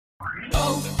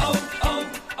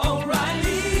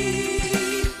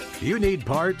O'Reilly. You need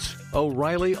parts?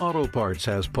 O'Reilly Auto Parts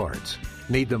has parts.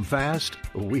 Need them fast?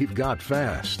 We've got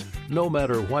fast. No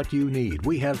matter what you need,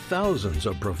 we have thousands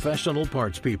of professional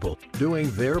parts people doing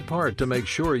their part to make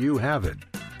sure you have it.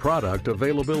 Product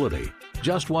availability.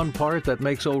 Just one part that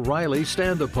makes O'Reilly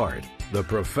stand apart. The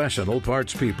professional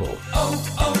parts people.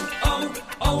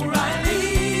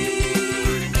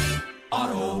 O'Reilly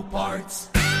Auto Parts.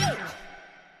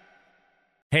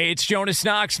 Hey, it's Jonas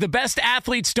Knox. The best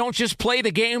athletes don't just play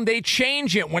the game, they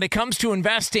change it. When it comes to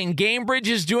investing, GameBridge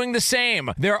is doing the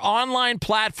same. Their online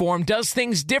platform does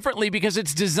things differently because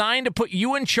it's designed to put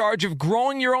you in charge of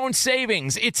growing your own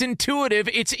savings. It's intuitive,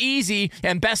 it's easy,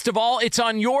 and best of all, it's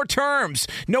on your terms.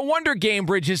 No wonder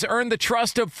GameBridge has earned the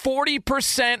trust of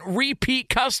 40% repeat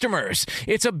customers.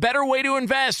 It's a better way to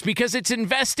invest because it's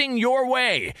investing your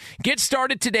way. Get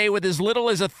started today with as little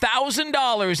as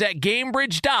 $1,000 at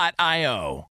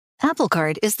GameBridge.io. Apple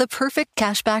Card is the perfect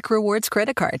cashback rewards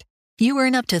credit card. You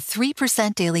earn up to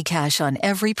 3% daily cash on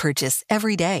every purchase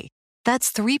every day.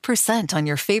 That's 3% on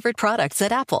your favorite products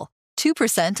at Apple,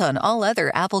 2% on all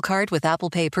other Apple Card with Apple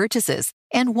Pay purchases,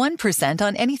 and 1%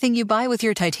 on anything you buy with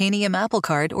your titanium Apple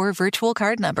Card or virtual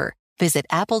card number. Visit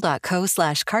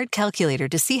apple.co/card calculator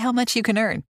to see how much you can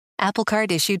earn. Apple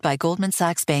Card issued by Goldman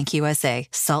Sachs Bank USA,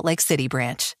 Salt Lake City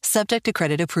branch. Subject to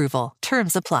credit approval.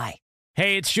 Terms apply.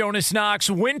 Hey, it's Jonas Knox.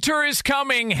 Winter is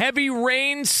coming. Heavy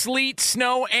rain, sleet,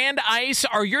 snow, and ice.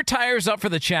 Are your tires up for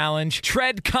the challenge?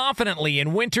 Tread confidently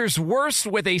in winter's worst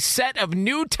with a set of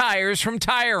new tires from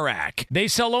Tire Rack. They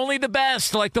sell only the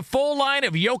best, like the full line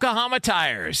of Yokohama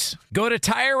tires. Go to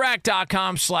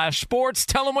TireRack.com/sports.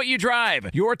 Tell them what you drive.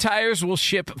 Your tires will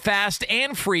ship fast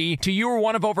and free to you or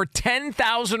one of over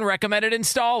 10,000 recommended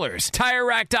installers.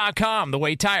 TireRack.com, the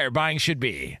way tire buying should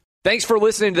be. Thanks for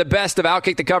listening to the Best of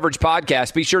Outkick the Coverage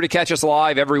podcast. Be sure to catch us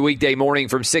live every weekday morning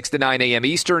from 6 to 9 a.m.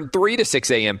 Eastern, 3 to 6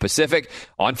 a.m. Pacific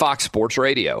on Fox Sports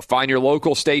Radio. Find your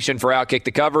local station for Outkick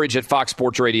the Coverage at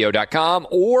foxsportsradio.com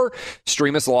or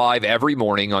stream us live every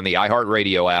morning on the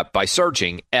iHeartRadio app by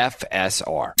searching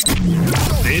FSR.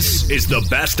 This is the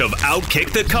Best of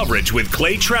Outkick the Coverage with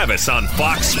Clay Travis on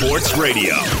Fox Sports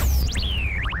Radio.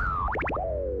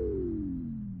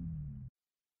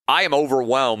 I am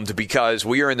overwhelmed because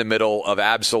we are in the middle of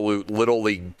absolute Little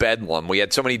League bedlam. We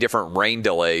had so many different rain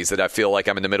delays that I feel like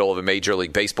I'm in the middle of a Major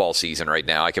League Baseball season right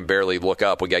now. I can barely look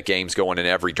up. We got games going in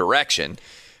every direction.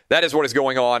 That is what is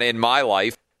going on in my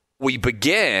life. We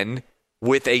begin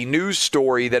with a news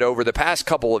story that over the past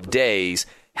couple of days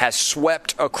has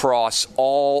swept across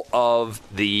all of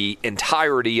the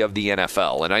entirety of the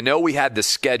NFL. And I know we had the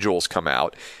schedules come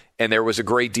out, and there was a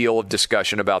great deal of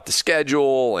discussion about the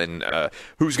schedule and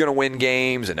who's going to win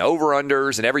games and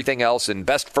over-unders and everything else and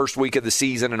best first week of the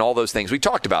season and all those things. We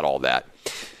talked about all that.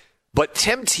 But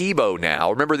Tim Tebow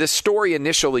now, remember this story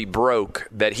initially broke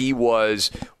that he was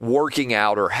working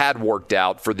out or had worked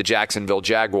out for the Jacksonville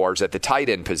Jaguars at the tight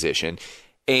end position.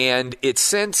 And it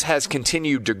since has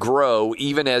continued to grow,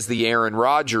 even as the Aaron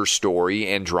Rodgers story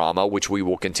and drama, which we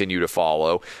will continue to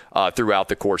follow throughout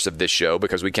the course of this show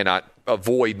because we cannot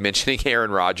avoid mentioning Aaron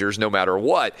Rodgers no matter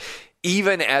what.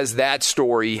 Even as that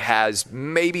story has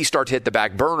maybe started to hit the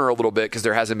back burner a little bit because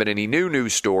there hasn't been any new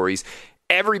news stories,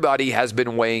 everybody has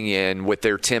been weighing in with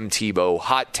their Tim Tebow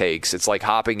hot takes. It's like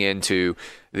hopping into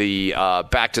the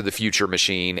Back to the Future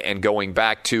machine and going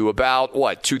back to about,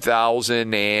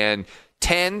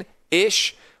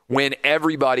 2010-ish, when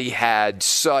everybody had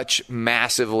such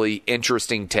massively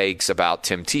interesting takes about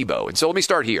Tim Tebow. And so let me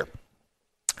start here.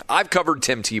 I've covered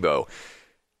Tim Tebow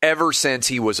ever since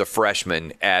he was a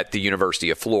freshman at the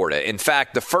University of Florida. In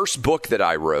fact, the first book that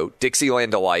I wrote,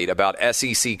 Dixieland Delight, about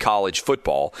SEC college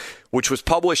football, which was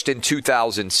published in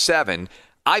 2007,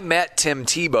 I met Tim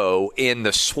Tebow in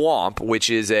the Swamp, which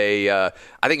is I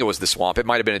think it was the Swamp. It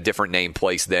might have been a different name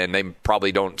place then. They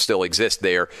probably don't still exist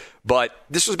there. But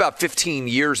this was about 15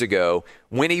 years ago.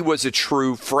 When he was a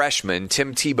true freshman,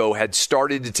 Tim Tebow had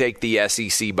started to take the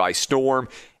SEC by storm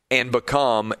and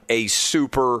become a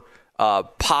super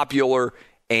popular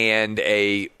and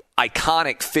a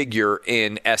iconic figure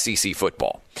in SEC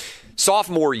football.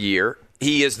 Sophomore year,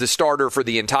 he is the starter for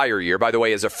the entire year. By the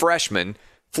way, as a freshman,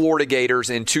 Florida Gators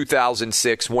in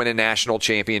 2006 win a national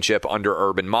championship under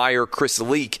Urban Meyer. Chris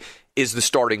Leak is the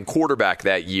starting quarterback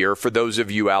that year. For those of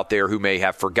you out there who may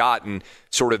have forgotten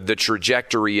sort of the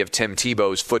trajectory of Tim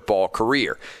Tebow's football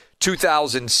career.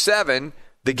 2007,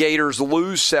 the Gators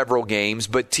lose several games,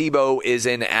 but Tebow is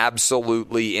an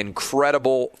absolutely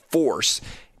incredible force.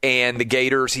 And the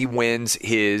Gators, he wins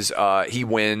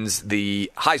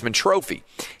the Heisman Trophy.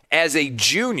 As a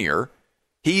junior,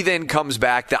 He then comes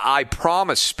back, the I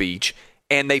promise speech,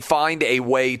 and they find a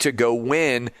way to go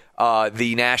win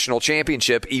the national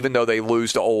championship, even though they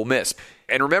lose to Ole Miss.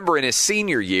 And remember, in his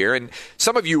senior year, and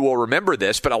some of you will remember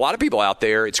this, but a lot of people out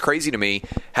there, it's crazy to me,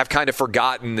 have kind of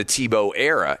forgotten the Tebow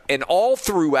era. And all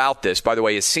throughout this, by the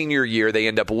way, his senior year, they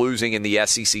end up losing in the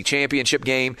SEC championship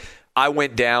game. I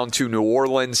went down to New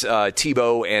Orleans.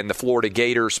 Tebow and the Florida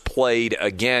Gators played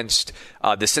against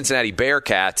the Cincinnati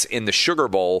Bearcats in the Sugar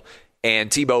Bowl, and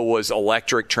Tebow was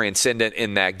electric, transcendent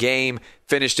in that game,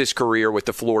 finished his career with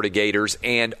the Florida Gators,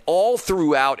 and all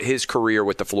throughout his career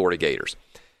with the Florida Gators,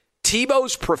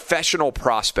 Tebow's professional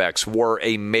prospects were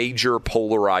a major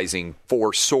polarizing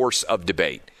source of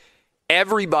debate.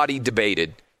 Everybody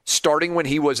debated, starting when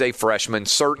he was a freshman,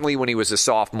 certainly when he was a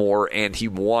sophomore and he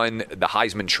won the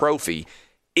Heisman Trophy,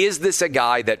 is this a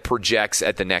guy that projects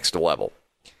at the next level?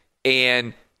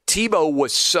 And Tebow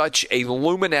was such a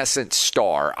luminescent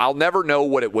star. I'll never know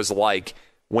what it was like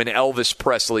when Elvis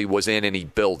Presley was in any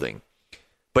building.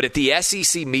 But at the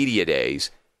SEC Media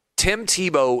Days, Tim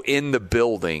Tebow in the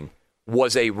building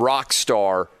was a rock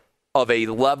star of a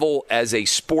level as a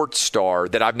sports star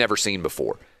that I've never seen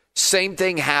before. Same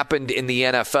thing happened in the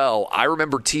NFL. I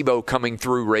remember Tebow coming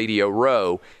through Radio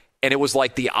Row, and it was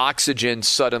like the oxygen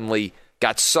suddenly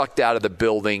got sucked out of the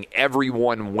building.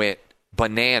 Everyone went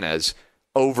bananas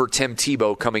over Tim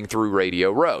Tebow coming through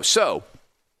Radio Row. So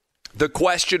the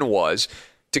question was,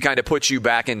 to kind of put you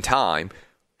back in time,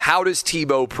 how does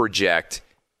Tebow project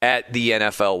at the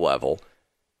NFL level?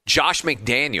 Josh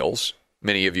McDaniels,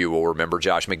 many of you will remember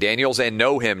Josh McDaniels and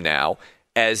know him now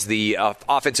as the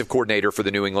offensive coordinator for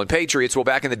the New England Patriots. Well,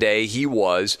 back in the day, he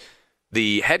was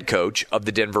the head coach of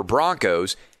the Denver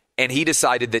Broncos, and he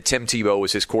decided that Tim Tebow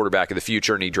was his quarterback of the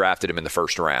future, and he drafted him in the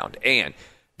first round. And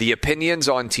the opinions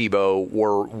on Tebow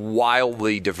were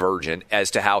wildly divergent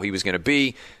as to how he was going to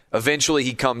be. Eventually,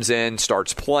 he comes in,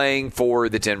 starts playing for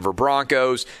the Denver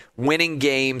Broncos, winning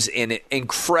games in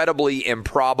incredibly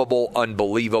improbable,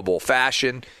 unbelievable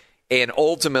fashion. And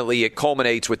ultimately, it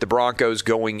culminates with the Broncos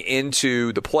going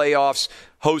into the playoffs,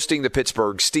 hosting the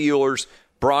Pittsburgh Steelers.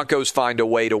 Broncos find a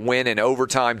way to win in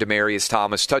overtime. Demaryius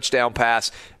Thomas touchdown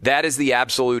pass. That is the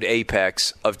absolute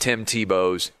apex of Tim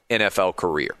Tebow's NFL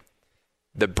career.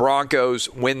 The Broncos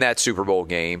win that Super Bowl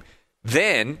game.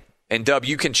 Then, and Dub,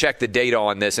 you can check the data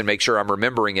on this and make sure I'm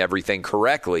remembering everything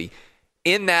correctly.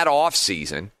 In that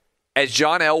offseason, as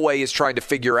John Elway is trying to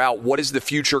figure out what is the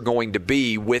future going to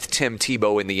be with Tim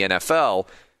Tebow in the NFL,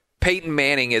 Peyton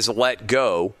Manning is let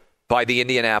go by the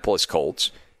Indianapolis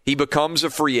Colts. He becomes a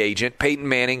free agent. Peyton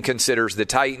Manning considers the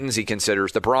Titans. He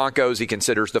considers the Broncos. He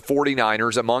considers the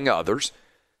 49ers, among others.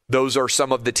 Those are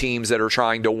some of the teams that are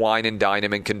trying to wine and dine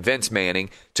him and convince Manning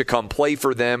to come play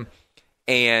for them.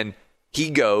 And he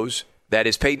goes, that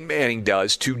is Peyton Manning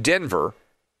does, to Denver,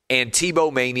 and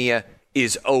Tebow mania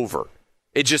is over.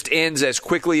 It just ends as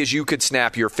quickly as you could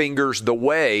snap your fingers. The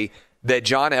way that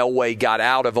John Elway got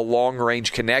out of a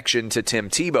long-range connection to Tim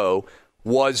Tebow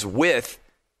was with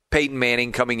Peyton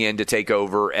Manning coming in to take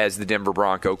over as the Denver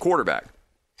Bronco quarterback.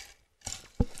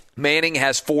 Manning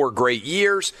has 4 great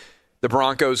years. The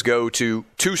Broncos go to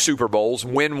 2 Super Bowls,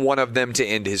 win one of them to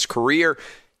end his career.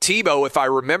 Tebow, if I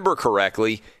remember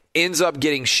correctly, ends up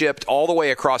getting shipped all the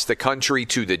way across the country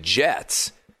to the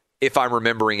Jets, if I'm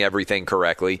remembering everything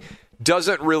correctly.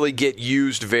 Doesn't really get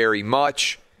used very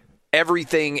much.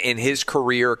 Everything in his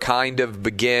career kind of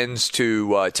begins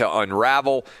to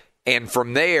unravel. And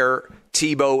from there,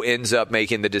 Tebow ends up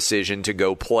making the decision to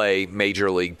go play Major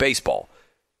League Baseball.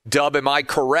 Dub, am I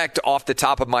correct off the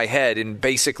top of my head in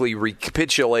basically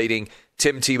recapitulating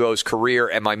Tim Tebow's career?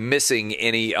 Am I missing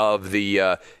any of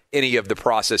the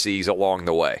processes along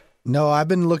the way? No, I've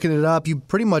been looking it up. You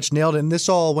pretty much nailed it. And this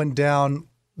all went down,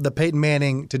 the Peyton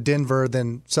Manning to Denver,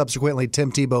 then subsequently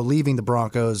Tim Tebow leaving the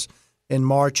Broncos in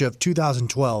March of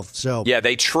 2012. So yeah,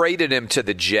 they traded him to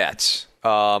the Jets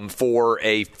for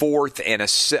a 4th and a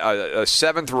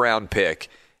 7th round pick.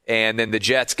 And then the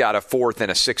Jets got a 4th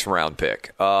and a 6th round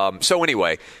pick. So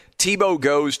anyway, Tebow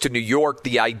goes to New York.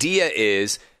 The idea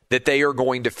is that they are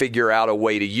going to figure out a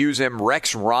way to use him.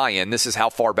 Rex Ryan, this is how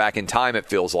far back in time it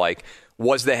feels like,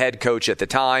 was the head coach at the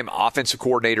time. Offensive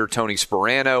coordinator Tony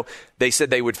Sparano. They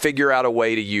said they would figure out a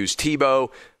way to use Tebow.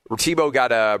 Tebow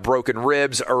got broken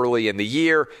ribs early in the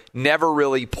year, never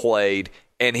really played,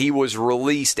 and he was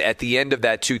released at the end of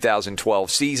that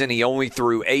 2012 season. He only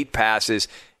threw 8 passes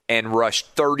and rushed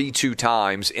 32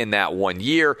 times in that 1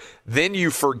 year. Then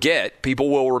you forget, people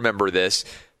will remember this,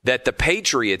 that the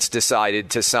Patriots decided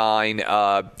to sign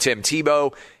Tim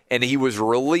Tebow, and he was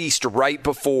released right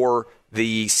before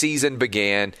the season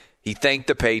began. He thanked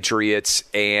the Patriots,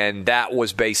 and that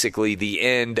was basically the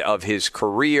end of his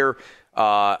career,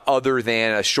 other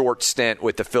than a short stint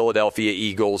with the Philadelphia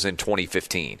Eagles in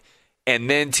 2015. And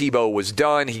then Tebow was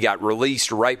done. He got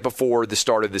released right before the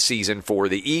start of the season for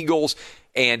the Eagles,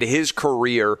 and his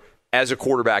career as a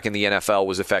quarterback in the NFL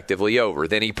was effectively over.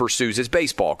 Then he pursues his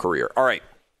baseball career. All right,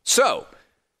 so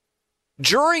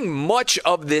during much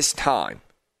of this time,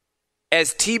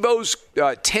 as Tebow's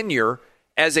tenure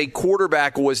as a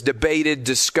quarterback was debated,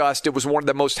 discussed, it was one of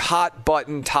the most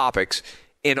hot-button topics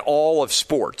in all of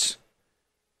sports.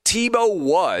 Tebow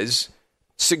was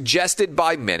suggested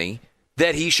by many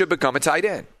that he should become a tight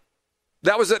end.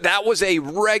 That was a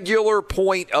regular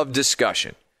point of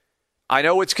discussion. I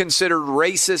know it's considered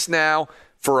racist now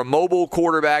for a mobile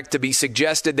quarterback to be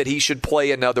suggested that he should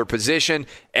play another position.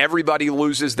 Everybody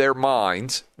loses their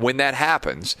minds when that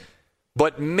happens.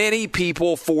 But many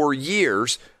people for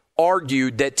years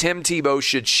argued that Tim Tebow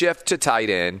should shift to tight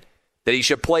end, that he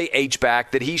should play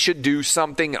H-back, that he should do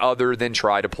something other than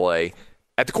try to play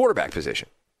at the quarterback position.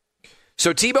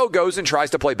 So Tebow goes and tries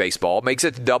to play baseball, makes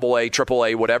it to AA,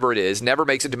 AAA, whatever it is, never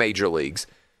makes it to major leagues,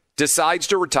 decides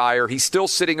to retire. He's still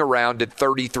sitting around at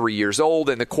 33 years old,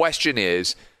 and the question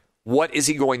is, what is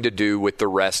he going to do with the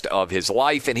rest of his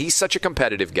life? And he's such a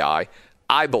competitive guy,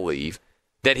 I believe,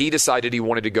 that he decided he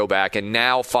wanted to go back and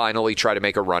now finally try to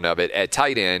make a run of it at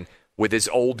tight end with his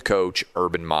old coach,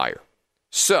 Urban Meyer.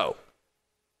 So,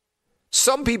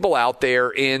 some people out there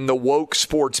in the woke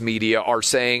sports media are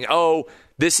saying, oh,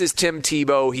 this is Tim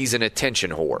Tebow, he's an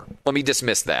attention whore. Let me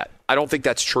dismiss that. I don't think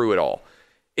that's true at all.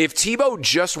 If Tebow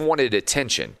just wanted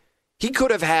attention, he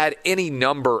could have had any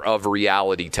number of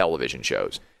reality television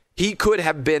shows. He could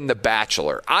have been The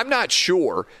Bachelor. I'm not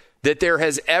sure that there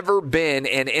has ever been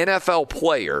an NFL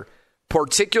player,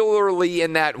 particularly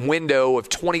in that window of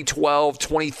 2012,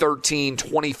 2013,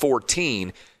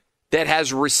 2014, that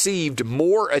has received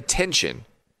more attention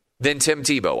than Tim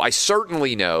Tebow. I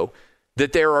certainly know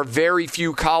that there are very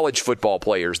few college football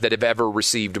players that have ever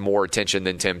received more attention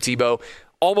than Tim Tebow.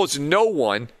 Almost no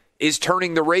one is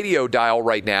turning the radio dial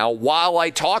right now while I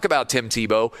talk about Tim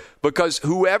Tebow, because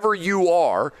whoever you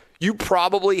are, you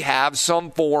probably have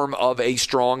some form of a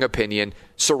strong opinion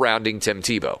surrounding Tim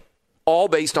Tebow, all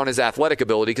based on his athletic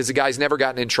ability, because the guy's never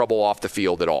gotten in trouble off the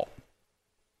field at all.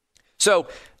 So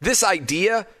this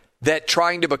idea that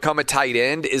trying to become a tight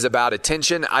end is about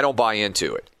attention, I don't buy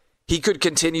into it. He could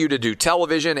continue to do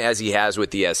television as he has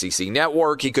with the SEC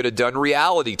Network. He could have done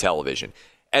reality television,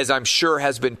 as I'm sure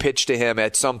has been pitched to him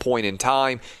at some point in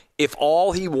time. If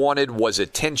all he wanted was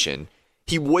attention,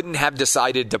 he wouldn't have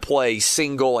decided to play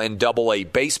single and double-A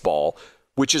baseball,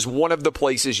 which is one of the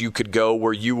places you could go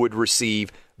where you would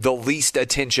receive the least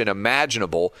attention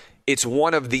imaginable. It's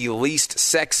one of the least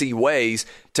sexy ways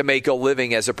to make a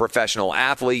living as a professional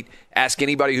athlete. Ask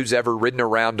anybody who's ever ridden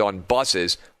around on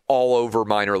buses all over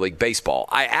minor league baseball.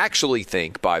 I actually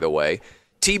think, by the way,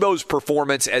 Tebow's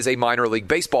performance as a minor league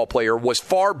baseball player was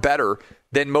far better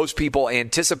than most people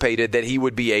anticipated that he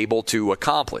would be able to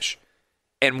accomplish.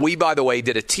 And we, by the way,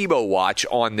 did a Tebow watch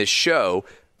on this show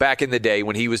back in the day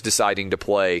when he was deciding to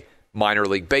play minor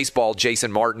league baseball.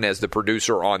 Jason Martin as the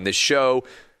producer on this show.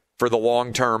 For the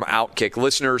long-term Outkick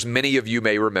listeners, many of you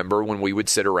may remember when we would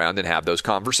sit around and have those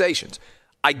conversations.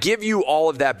 I give you all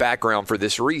of that background for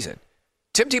this reason.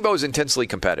 Tim Tebow is intensely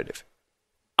competitive.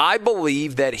 I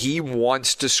believe that he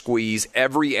wants to squeeze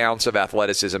every ounce of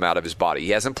athleticism out of his body.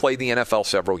 He hasn't played the NFL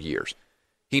several years.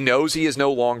 He knows he is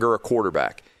no longer a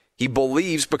quarterback. He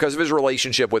believes, because of his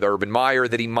relationship with Urban Meyer,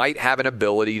 that he might have an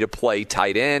ability to play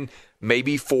tight end,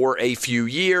 maybe for a few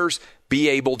years, be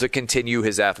able to continue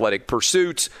his athletic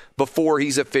pursuits before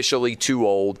he's officially too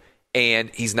old and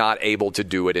he's not able to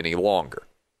do it any longer.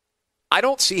 I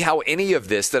don't see how any of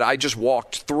this that I just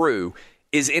walked through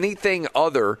is anything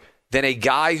other than a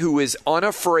guy who is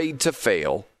unafraid to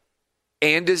fail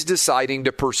and is deciding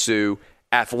to pursue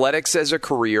athletics as a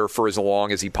career for as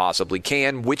long as he possibly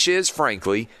can, which is,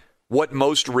 frankly, what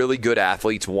most really good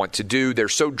athletes want to do. They're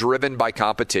so driven by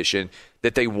competition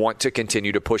that they want to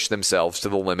continue to push themselves to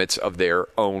the limits of their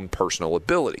own personal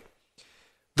ability.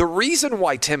 The reason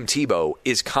why Tim Tebow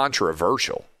is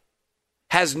controversial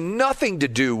has nothing to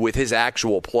do with his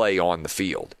actual play on the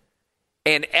field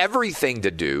and everything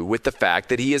to do with the fact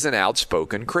that he is an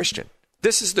outspoken Christian.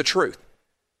 This is the truth.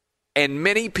 And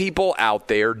many people out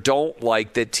there don't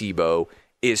like that Tebow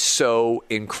is so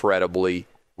incredibly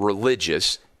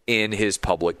religious in his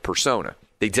public persona.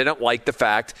 They didn't like the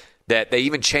fact that they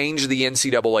even changed the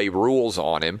NCAA rules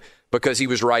on him because he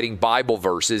was writing Bible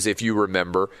verses, if you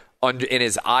remember, in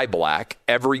his eye black.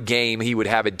 Every game he would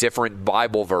have a different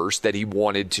Bible verse that he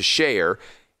wanted to share,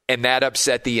 And that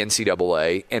upset the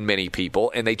NCAA and many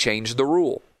people, and they changed the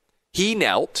rule. He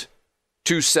knelt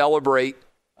to celebrate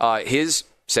his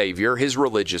Savior, his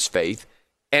religious faith,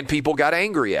 and people got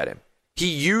angry at him. He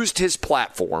used his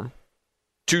platform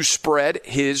to spread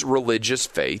his religious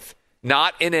faith,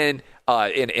 not in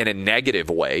a negative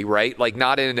way, right? Like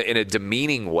not in a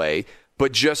demeaning way,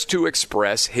 but just to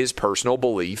express his personal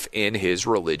belief in his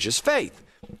religious faith,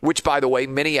 which, by the way,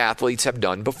 many athletes have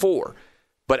done before.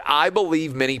 But I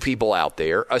believe many people out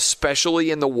there, especially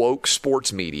in the woke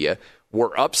sports media,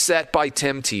 were upset by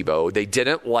Tim Tebow. They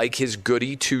didn't like his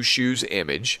goody two-shoes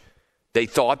image. They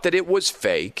thought that it was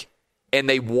fake, and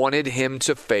they wanted him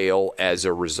to fail as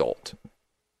a result.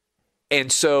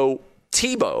 And so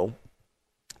Tebow,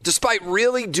 despite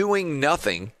really doing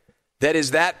nothing that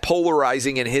is that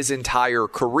polarizing in his entire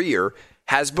career,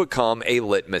 has become a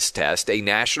litmus test, a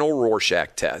national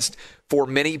Rorschach test for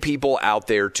many people out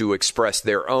there to express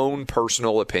their own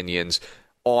personal opinions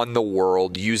on the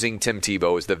world, using Tim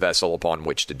Tebow as the vessel upon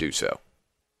which to do so.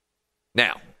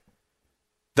 Now,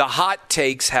 the hot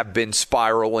takes have been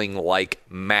spiraling like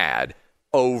mad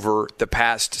over the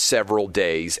past several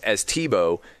days as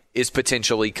Tebow is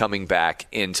potentially coming back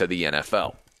into the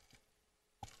NFL.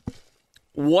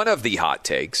 One of the hot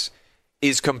takes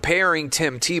is comparing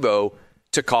Tim Tebow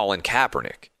to Colin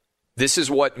Kaepernick. This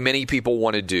is what many people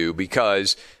want to do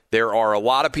because there are a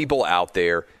lot of people out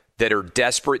there that are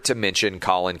desperate to mention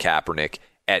Colin Kaepernick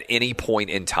at any point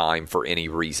in time for any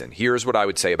reason. Here's what I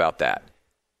would say about that.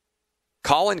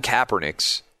 Colin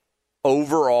Kaepernick's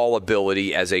overall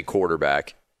ability as a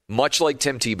quarterback, much like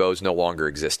Tim Tebow's, no longer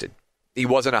existed. He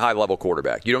wasn't a high-level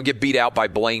quarterback. You don't get beat out by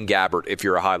Blaine Gabbert if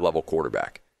you're a high-level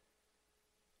quarterback.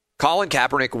 Colin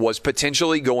Kaepernick was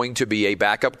potentially going to be a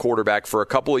backup quarterback for a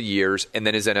couple of years, and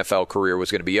then his NFL career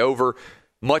was going to be over.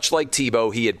 Much like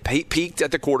Tebow, he had peaked at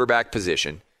the quarterback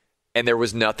position, and there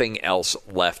was nothing else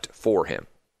left for him.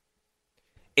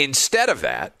 Instead of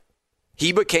that,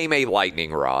 he became a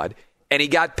lightning rod, and he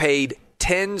got paid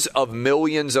tens of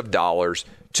millions of dollars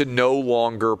to no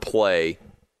longer play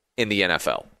in the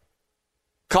NFL.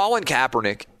 Colin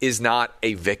Kaepernick is not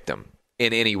a victim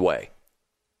in any way.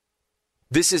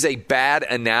 This is a bad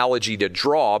analogy to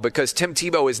draw because Tim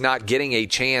Tebow is not getting a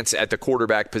chance at the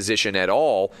quarterback position at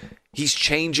all. He's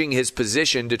changing his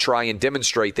position to try and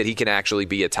demonstrate that he can actually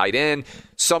be a tight end,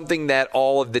 something that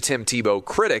all of the Tim Tebow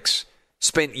critics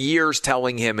spent years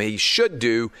telling him he should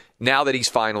do. Now that he's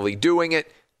finally doing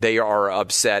it, they are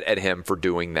upset at him for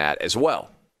doing that as well.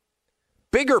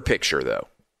 Bigger picture, though.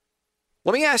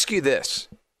 Let me ask you this.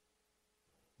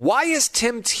 Why is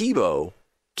Tim Tebow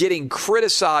getting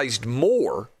criticized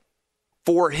more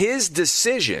for his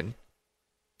decision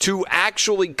to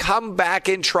actually come back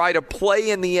and try to play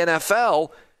in the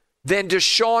NFL than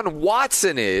Deshaun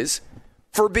Watson is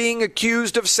for being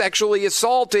accused of sexually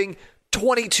assaulting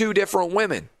 22 different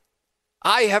women?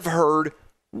 I have heard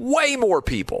way more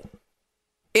people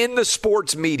in the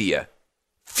sports media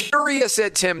furious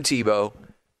at Tim Tebow,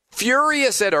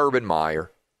 furious at Urban Meyer,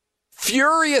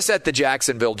 furious at the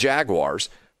Jacksonville Jaguars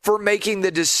for making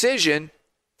the decision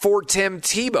for Tim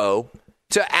Tebow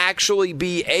to actually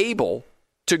be able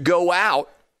to go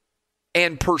out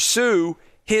and pursue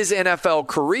his NFL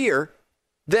career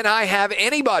than I have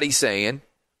anybody saying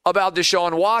about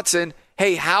Deshaun Watson.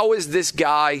 Hey, how is this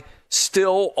guy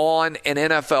still on an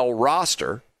NFL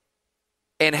roster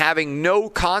and having no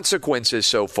consequences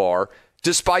so far,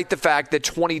 despite the fact that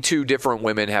 22 different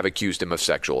women have accused him of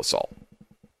sexual assault?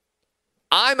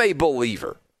 I'm a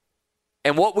believer.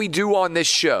 And what we do on this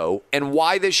show and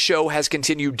why this show has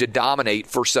continued to dominate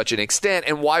for such an extent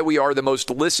and why we are the most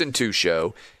listened to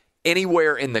show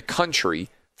anywhere in the country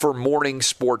for morning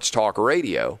sports talk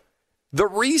radio, the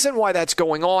reason why that's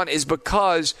going on is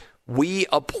because we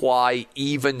apply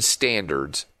even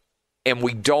standards and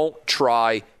we don't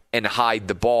try and hide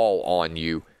the ball on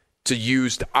you to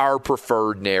use our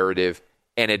preferred narrative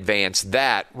and advance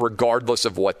that regardless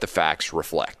of what the facts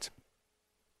reflect.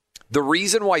 The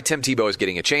reason why Tim Tebow is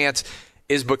getting a chance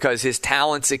is because his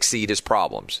talents exceed his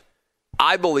problems.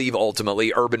 I believe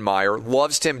ultimately Urban Meyer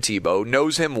loves Tim Tebow,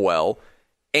 knows him well,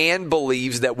 and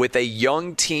believes that with a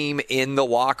young team in the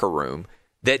locker room,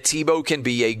 that Tebow can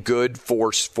be a good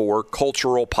force for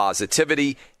cultural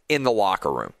positivity in the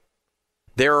locker room.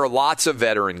 There are lots of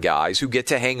veteran guys who get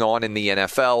to hang on in the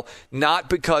NFL, not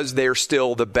because they're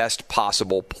still the best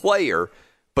possible player,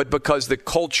 but because the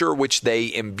culture which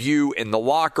they imbue in the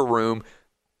locker room,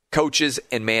 coaches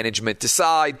and management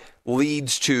decide,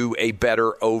 leads to a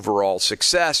better overall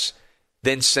success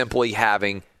than simply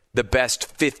having the best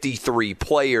 53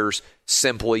 players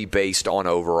simply based on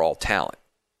overall talent.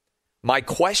 My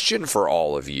question for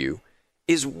all of you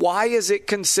is why is it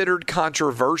considered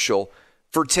controversial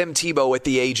for Tim Tebow at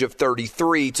the age of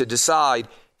 33 to decide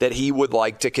that he would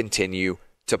like to continue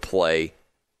to play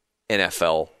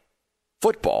NFL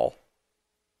football?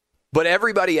 But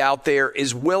everybody out there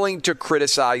is willing to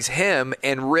criticize him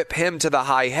and rip him to the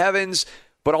high heavens,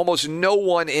 but almost no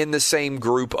one in the same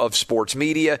group of sports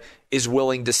media is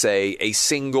willing to say a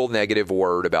single negative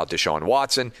word about Deshaun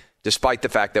Watson, despite the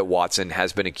fact that Watson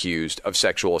has been accused of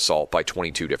sexual assault by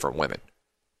 22 different women.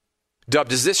 Dub,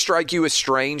 does this strike you as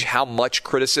strange how much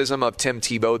criticism of Tim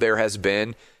Tebow there has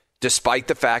been, despite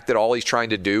the fact that all he's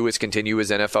trying to do is continue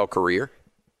his NFL career?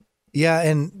 Yeah,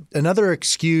 and another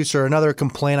excuse or another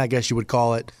complaint, I guess you would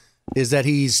call it, is that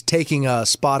he's taking a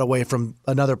spot away from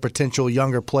another potential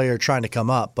younger player trying to come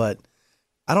up. But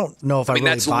I don't know if I really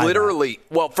that's buy literally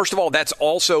that. Well, first of all, that's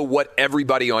also what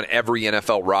everybody on every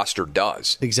NFL roster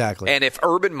does. Exactly. And if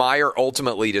Urban Meyer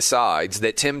ultimately decides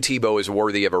that Tim Tebow is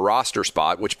worthy of a roster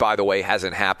spot, which, by the way,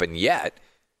 hasn't happened yet,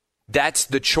 that's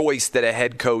the choice that a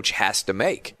head coach has to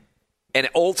make. And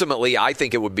ultimately, I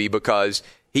think it would be because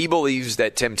he believes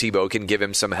that Tim Tebow can give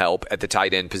him some help at the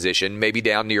tight end position, maybe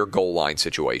down near goal line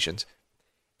situations.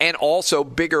 And also,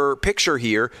 bigger picture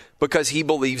here, because he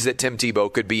believes that Tim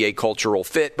Tebow could be a cultural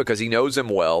fit because he knows him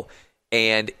well,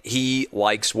 and he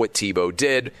likes what Tebow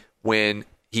did when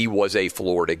he was a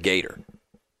Florida Gator.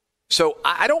 So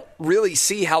I don't really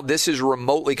see how this is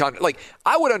remotely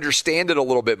I would understand it a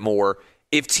little bit more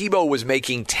if Tebow was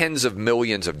making tens of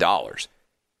millions of dollars.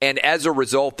 And as a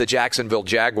result, the Jacksonville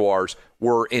Jaguars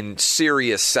were in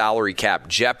serious salary cap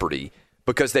jeopardy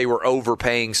because they were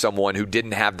overpaying someone who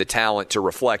didn't have the talent to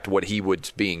reflect what he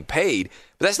was being paid.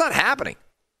 But that's not happening.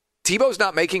 Tebow's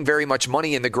not making very much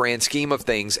money in the grand scheme of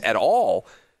things at all.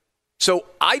 So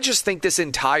I just think this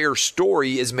entire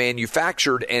story is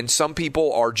manufactured, and some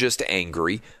people are just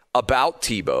angry about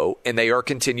Tebow, and they are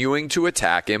continuing to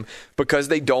attack him because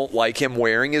they don't like him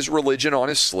wearing his religion on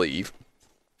his sleeve,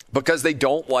 because they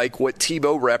don't like what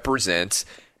Tebow represents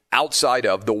outside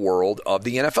of the world of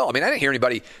the NFL. I mean, I didn't hear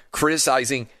anybody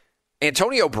criticizing.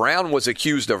 Antonio Brown was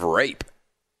accused of rape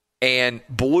and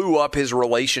blew up his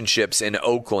relationships in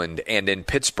Oakland and in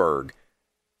Pittsburgh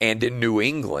and in New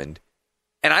England.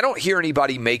 And I don't hear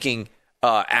anybody making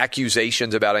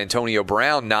accusations about Antonio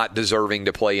Brown not deserving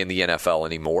to play in the NFL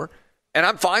anymore. And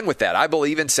I'm fine with that. I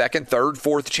believe in second, third,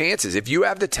 fourth chances. If you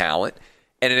have the talent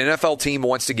and an NFL team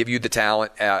wants to give you the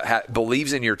talent,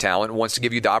 believes in your talent, wants to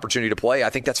give you the opportunity to play, I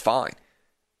think that's fine.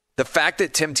 The fact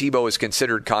that Tim Tebow is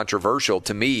considered controversial,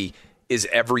 to me, is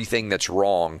everything that's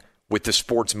wrong with the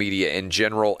sports media in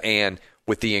general and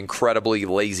with the incredibly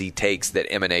lazy takes that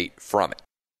emanate from it.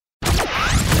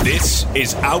 This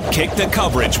is Outkick the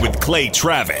Coverage with Clay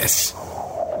Travis.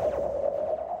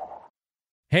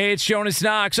 Hey, it's Jonas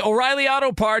Knox. O'Reilly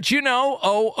Auto Parts, you know,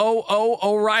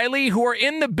 O'Reilly, who are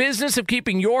in the business of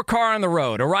keeping your car on the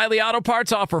road. O'Reilly Auto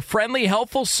Parts offer friendly,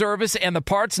 helpful service and the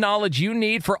parts knowledge you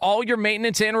need for all your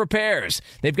maintenance and repairs.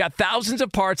 They've got thousands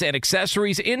of parts and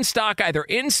accessories in stock, either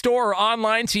in-store or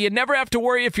online, so you never have to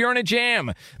worry if you're in a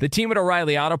jam. The team at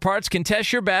O'Reilly Auto Parts can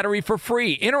test your battery for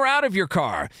free, in or out of your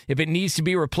car. If it needs to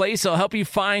be replaced, they'll help you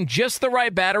find just the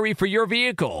right battery for your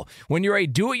vehicle. When you're a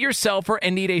do-it-yourselfer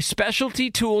and need a specialty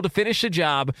tool to finish the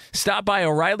job, stop by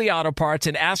O'Reilly Auto Parts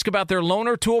and ask about their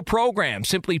loaner tool program.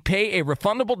 Simply pay a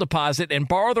refundable deposit and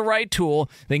borrow the right tool,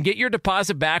 then get your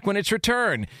deposit back when it's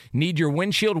returned. Need your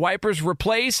windshield wipers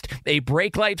replaced, a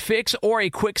brake light fix, or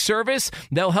a quick service?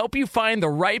 They'll help you find the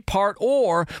right part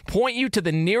or point you to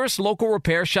the nearest local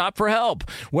repair shop for help.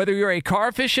 Whether you're a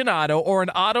car aficionado or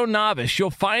an auto novice, you'll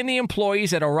find the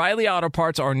employees at O'Reilly Auto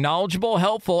Parts are knowledgeable,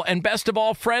 helpful, and best of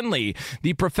all, friendly.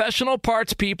 The professional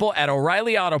parts people at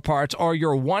O'Reilly Auto Parts are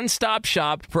your one-stop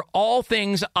shop for all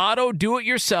things auto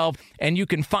do-it-yourself, and you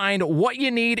can find what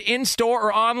you need in-store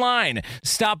or online.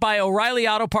 Stop by O'Reilly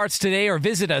Auto Parts today or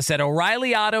visit us at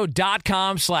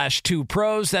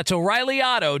O'ReillyAuto.com/2pros. That's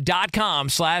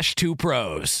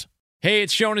O'ReillyAuto.com/2pros. Hey,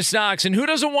 it's Jonas Knox, and who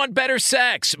doesn't want better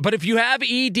sex? But if you have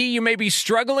ED, you may be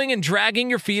struggling and dragging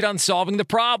your feet on solving the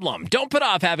problem. Don't put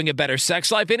off having a better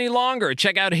sex life any longer.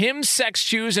 Check out Hims Sex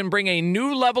Chews and bring a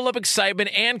new level of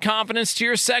excitement and confidence to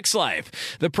your sex life.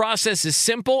 The process is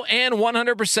simple and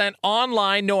 100%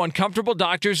 online, no uncomfortable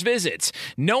doctor's visits.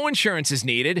 No insurance is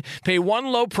needed. Pay one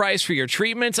low price for your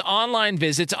treatments, online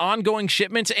visits, ongoing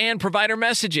shipments, and provider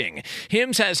messaging.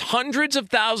 Hims has hundreds of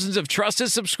thousands of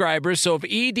trusted subscribers, so if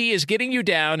ED is getting you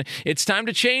down. It's time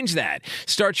to change that.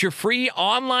 Start your free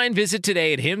online visit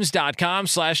today at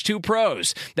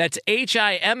hims.com/2pros. That's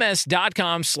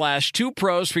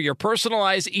HIMS.com/2pros for your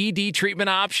personalized ED treatment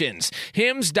options.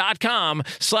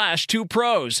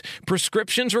 hims.com/2pros.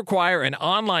 Prescriptions require an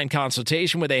online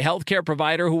consultation with a healthcare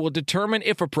provider who will determine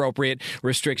if appropriate.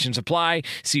 Restrictions apply.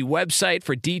 See website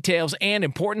for details and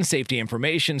important safety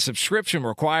information. Subscription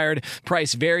required.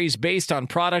 Price varies based on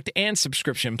product and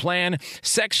subscription plan.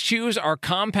 Sex Chews are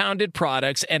compounded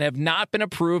products and have not been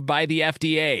approved by the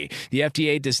FDA. The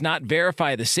FDA does not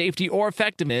verify the safety or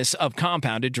effectiveness of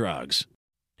compounded drugs.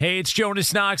 Hey, it's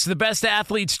Jonas Knox. The best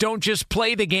athletes don't just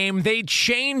play the game, they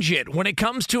change it. When it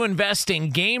comes to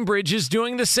investing, GameBridge is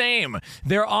doing the same.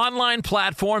 Their online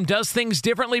platform does things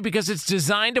differently because it's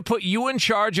designed to put you in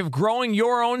charge of growing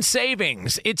your own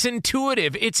savings. It's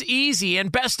intuitive, it's easy,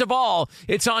 and best of all,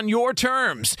 it's on your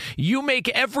terms. You make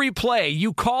every play,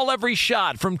 you call every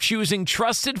shot, from choosing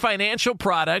trusted financial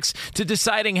products to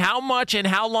deciding how much and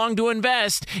how long to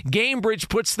invest. GameBridge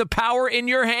puts the power in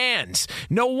your hands.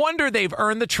 No wonder they've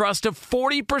earned the trust of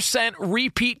 40%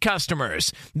 repeat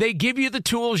customers. They give you the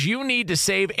tools you need to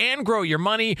save and grow your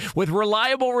money with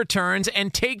reliable returns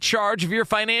and take charge of your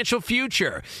financial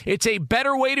future. It's a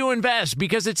better way to invest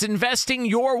because it's investing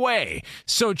your way.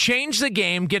 So change the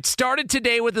game. Get started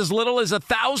today with as little as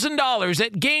 $1,000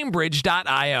 at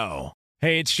GameBridge.io.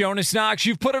 Hey, it's Jonas Knox.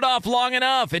 You've put it off long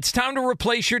enough. It's time to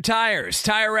replace your tires.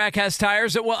 Tire Rack has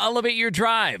tires that will elevate your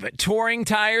drive. Touring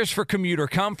tires for commuter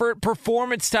comfort,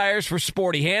 performance tires for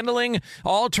sporty handling,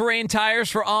 all-terrain tires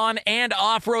for on- and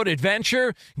off-road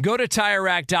adventure. Go to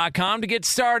TireRack.com to get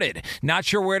started. Not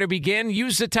sure where to begin?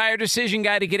 Use the Tire Decision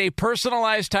Guide to get a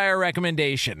personalized tire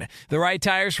recommendation. The right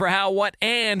tires for how, what,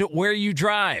 and where you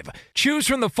drive. Choose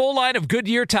from the full line of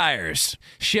Goodyear tires.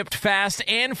 Shipped fast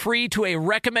and free to a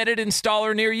recommended installer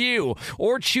near you,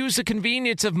 or choose the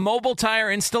convenience of mobile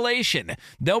tire installation.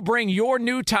 They'll bring your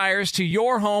new tires to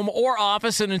your home or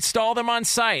office and install them on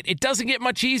site. It doesn't get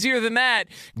much easier than that.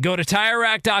 Go to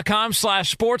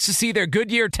TireRack.com/sports to see their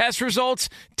Goodyear test results,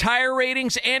 tire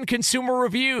ratings, and consumer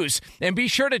reviews. And be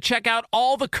sure to check out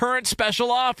all the current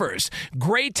special offers.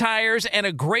 Great tires and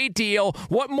a great deal.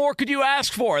 What more could you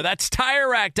ask for? That's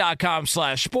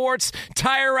TireRack.com/sports.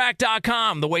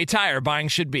 TireRack.com, the way tire buying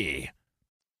should be.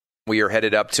 We are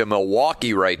headed up to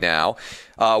Milwaukee right now,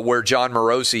 where John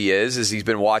Morosi is, as he's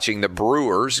been watching the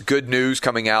Brewers. Good news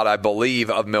coming out, I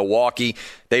believe, of Milwaukee.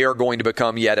 They are going to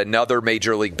become yet another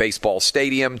Major League Baseball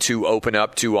stadium to open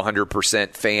up to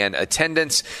 100% fan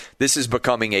attendance. This is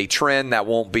becoming a trend that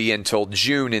won't be until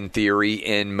June, in theory,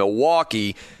 in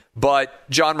Milwaukee. But,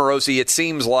 John Morosi, it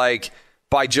seems like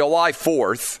by July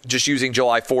 4th, just using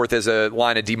July 4th as a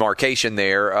line of demarcation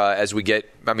there, as we get,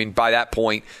 by that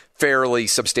point, fairly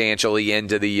substantially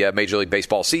into the Major League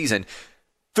Baseball season,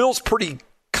 feels pretty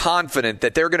confident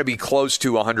that they're going to be close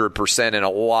to 100% in a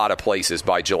lot of places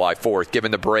by July 4th,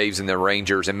 given the Braves and the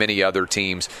Rangers and many other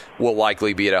teams will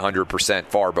likely be at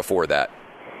 100% far before that.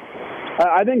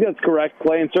 I think that's correct,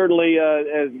 Clay, and certainly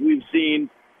as we've seen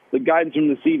the guidance from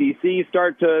the CDC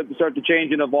start to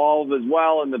change and evolve as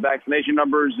well, and the vaccination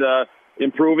numbers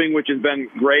improving, which has been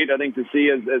great, I think, to see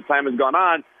as time has gone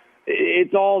on.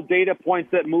 It's all data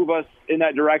points that move us in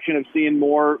that direction of seeing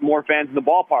more fans in the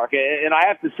ballpark. And I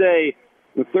have to say,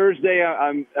 the Thursday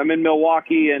I'm in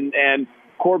Milwaukee, and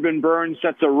Corbin Burns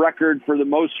sets a record for the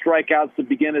most strikeouts to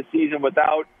begin a season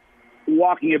without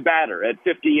walking a batter at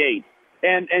 58.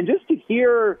 And just to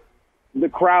hear the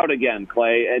crowd again,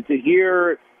 Clay, and to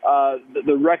hear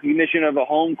the recognition of a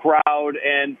home crowd,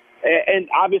 and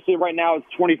obviously right now it's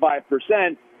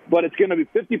 25%. But it's going to be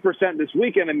 50% this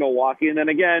weekend in Milwaukee, and then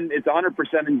again, it's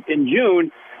 100% in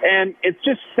June. And it's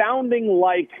just sounding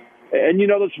like, and you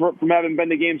know this from having been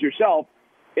to games yourself,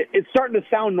 it's starting to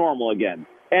sound normal again.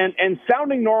 And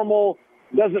sounding normal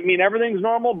doesn't mean everything's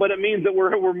normal, but it means that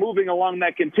we're moving along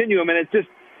that continuum. And it's just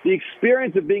the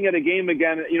experience of being at a game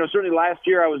again. You know, certainly last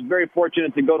year I was very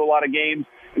fortunate to go to a lot of games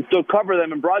and still cover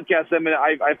them and broadcast them, and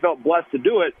I felt blessed to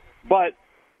do it. But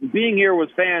being here with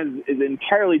fans is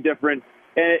entirely different.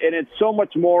 And it's so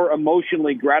much more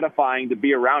emotionally gratifying to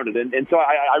be around it. And so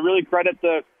I really credit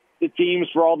the teams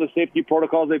for all the safety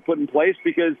protocols they put in place,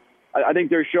 because I think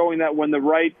they're showing that when the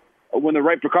right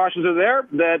precautions are there,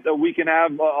 that we can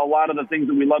have a lot of the things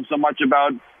that we love so much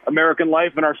about American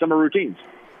life and our summer routines.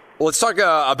 Well, let's talk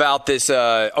about this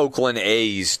Oakland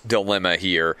A's dilemma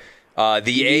here.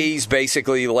 The A's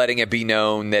basically letting it be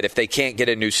known that if they can't get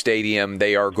a new stadium,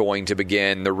 they are going to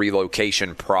begin the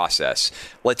relocation process.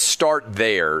 Let's start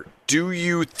there. Do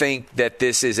you think that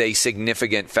this is a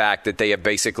significant fact that they have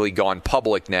basically gone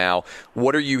public now?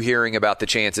 What are you hearing about the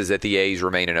chances that the A's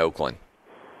remain in Oakland?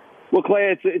 Well,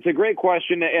 Clay, it's a great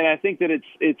question, and I think that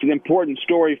it's an important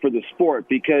story for the sport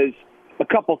because a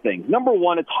couple things. Number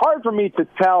one, it's hard for me to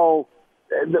tell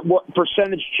what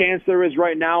percentage chance there is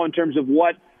right now in terms of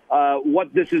what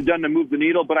this has done to move the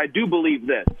needle, but I do believe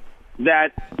this, that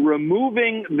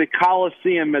removing the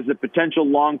Coliseum as a potential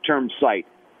long-term site,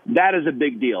 that is a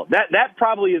big deal. That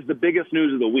probably is the biggest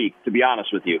news of the week, to be honest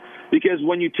with you, because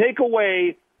when you take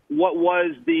away what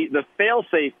was the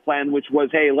fail-safe plan, which was,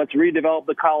 hey, let's redevelop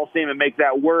the Coliseum and make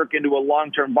that work into a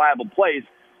long-term viable place,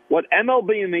 what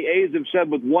MLB and the A's have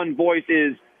said with one voice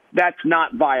is that's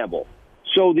not viable.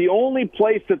 So the only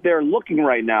place that they're looking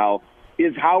right now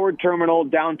is Howard Terminal,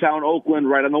 downtown Oakland,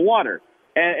 right on the water.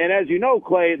 And as you know,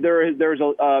 Clay, there's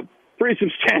a pretty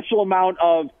substantial amount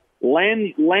of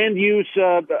land use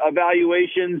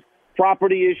evaluations,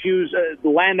 property issues,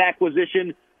 land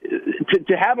acquisition.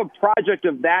 To have a project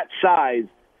of that size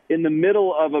in the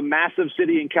middle of a massive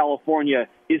city in California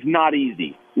is not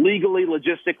easy. Legally,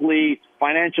 logistically,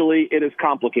 financially, it is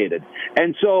complicated.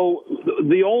 And so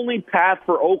the only path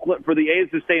for Oakland, for the A's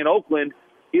to stay in Oakland,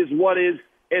 is what is,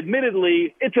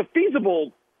 admittedly, it's a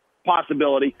feasible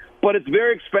possibility, but it's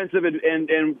very expensive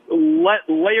and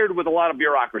layered with a lot of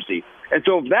bureaucracy. And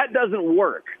so if that doesn't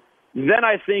work, then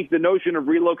I think the notion of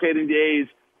relocating the A's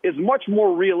is much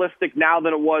more realistic now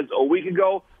than it was a week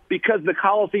ago because the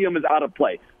Coliseum is out of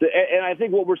play. And I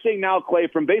think what we're seeing now, Clay,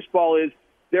 from baseball is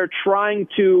they're trying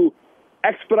to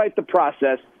expedite the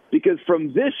process because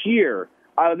from this year,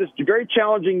 this very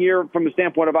challenging year from the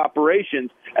standpoint of operations,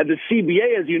 and the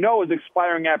CBA, as you know, is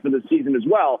expiring after the season as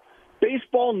well,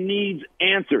 baseball needs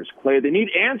answers, Clay. They need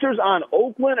answers on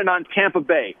Oakland and on Tampa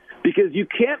Bay because you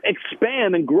can't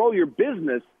expand and grow your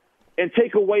business and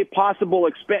take away possible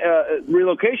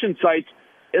relocation sites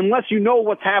unless you know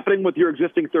what's happening with your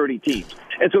existing 30 teams.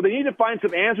 And so they need to find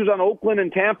some answers on Oakland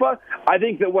and Tampa. I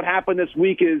think that what happened this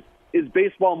week is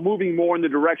baseball moving more in the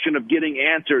direction of getting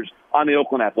answers on the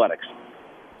Oakland Athletics.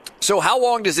 So how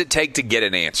long does it take to get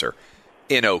an answer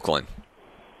in Oakland?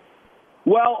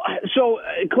 Well, so,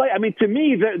 Clay, I mean, to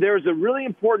me, there's a really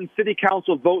important city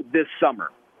council vote this summer.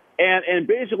 And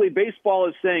basically baseball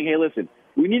is saying, hey, listen,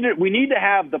 we need to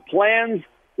have the plans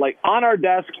like on our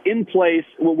desk in place.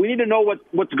 We need to know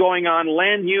what's going on,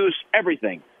 land use,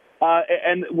 everything.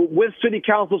 And with city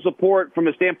council support from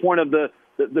a standpoint of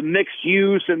the mixed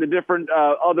use and the different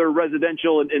other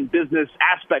residential and business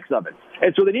aspects of it.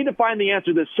 And so they need to find the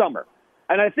answer this summer.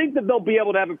 And I think that they'll be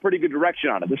able to have a pretty good direction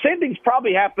on it. The same thing's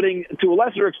probably happening to a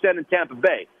lesser extent in Tampa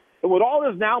Bay. And what all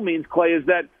this now means, Clay, is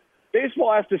that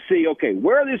baseball has to see, okay,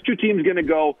 where are these two teams going to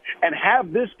go and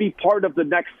have this be part of the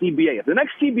next CBA? If the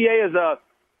next CBA is a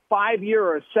 5-year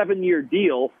or a 7-year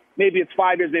deal, maybe it's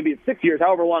 5 years, maybe it's 6 years,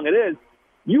 however long it is,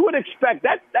 you would expect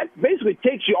that basically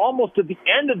takes you almost to the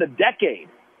end of the decade.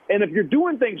 And if you're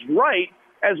doing things right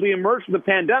as we emerge from the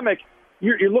pandemic,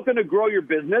 you're looking to grow your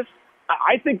business.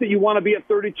 I think that you want to be at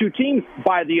 32 teams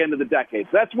by the end of the decade.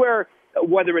 So that's where,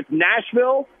 whether it's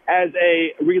Nashville as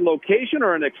a relocation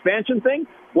or an expansion thing,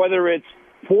 whether it's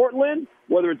Portland,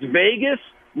 whether it's Vegas,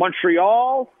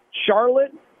 Montreal,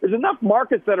 Charlotte, there's enough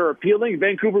markets that are appealing.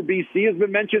 Vancouver, BC has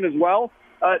been mentioned as well.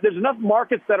 There's enough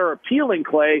markets that are appealing,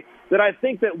 Clay, that I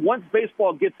think that once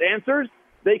baseball gets answers,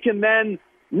 they can then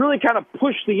really kind of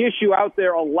push the issue out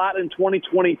there a lot in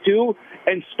 2022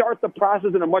 and start the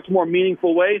process in a much more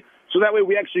meaningful way. So that way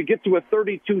we actually get to a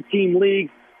 32-team league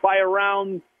by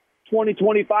around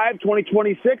 2025,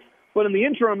 2026. But in the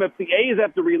interim, if the A's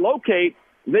have to relocate,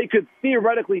 they could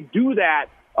theoretically do that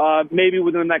maybe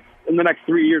within the next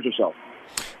 3 years or so.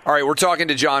 All right, we're talking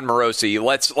to Jon Morosi.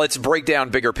 Let's break down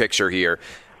bigger picture here.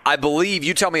 I believe,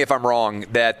 you tell me if I'm wrong,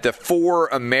 that the 4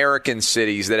 American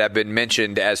cities that have been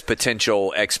mentioned as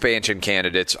potential expansion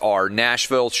candidates are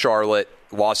Nashville, Charlotte,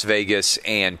 Las Vegas,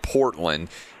 and Portland.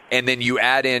 And then you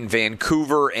add in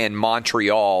Vancouver and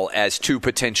Montreal as 2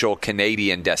 potential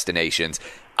Canadian destinations.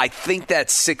 I think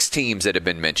that's 6 teams that have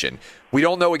been mentioned. We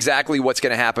don't know exactly what's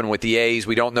going to happen with the A's.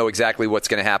 We don't know exactly what's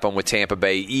going to happen with Tampa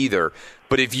Bay either.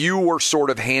 But if you were sort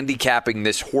of handicapping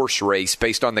this horse race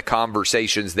based on the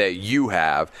conversations that you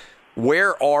have,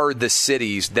 where are the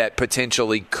cities that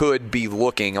potentially could be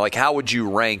looking? Like, how would you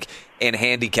rank and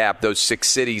handicap those 6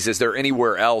 cities? Is there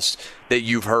anywhere else that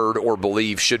you've heard or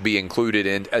believe should be included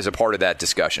in as a part of that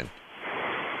discussion?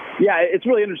 Yeah, it's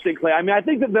really interesting, Clay. I mean, I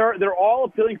think that they're all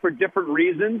appealing for different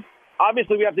reasons.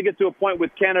 Obviously, we have to get to a point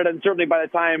with Canada, and certainly by the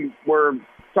time we're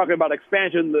talking about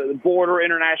expansion, the border,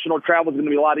 international travel is going to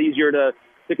be a lot easier to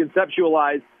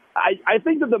conceptualize. I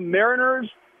think that the Mariners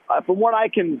from what I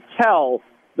can tell,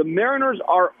 the Mariners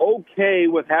are okay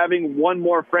with having one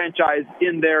more franchise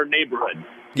in their neighborhood.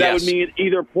 That would mean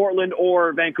either Portland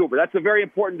or Vancouver. That's a very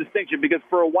important distinction because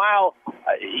for a while,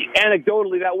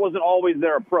 anecdotally, that wasn't always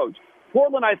their approach.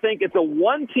 Portland, I think, it's a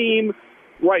one-team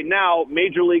right now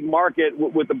major league market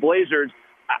with the Blazers.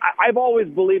 I've always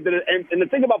believed that, and the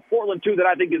thing about Portland, too, that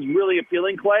I think is really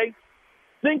appealing, Clay,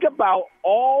 think about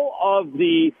all of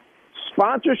the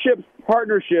sponsorships,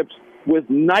 partnerships with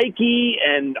Nike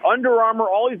and Under Armour,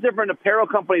 all these different apparel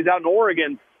companies out in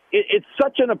Oregon. It's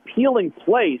such an appealing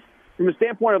place from a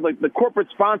standpoint of like the corporate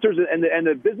sponsors and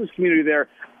the business community there.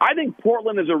 I think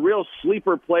Portland is a real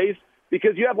sleeper place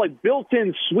because you have like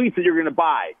built-in suites that you're going to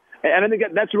buy. And I think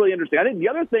that's really interesting. I think the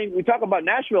other thing, we talk about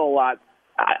Nashville a lot,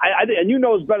 and you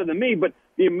know it's better than me, but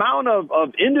the amount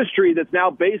of industry that's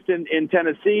now based in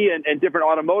Tennessee and different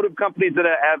automotive companies that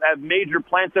have major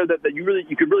plants there that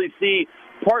you could really see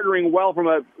partnering well from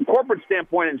a corporate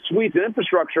standpoint in suites and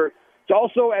infrastructure. It's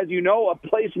also, as you know, a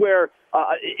place where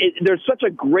there's such a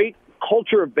great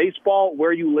culture of baseball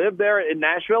where you live there in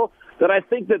Nashville that I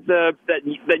think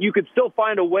that you could still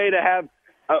find a way to have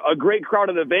a great crowd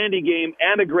at a Vandy game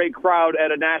and a great crowd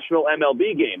at a Nashville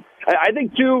MLB game. I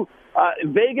think, too,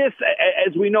 Vegas,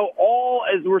 as we know,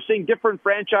 as we're seeing different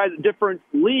franchises, different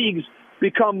leagues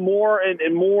become more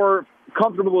and more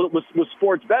comfortable with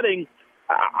sports betting,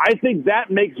 I think that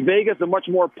makes Vegas a much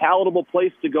more palatable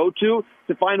place to go to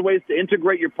find ways to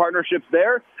integrate your partnerships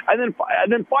there. And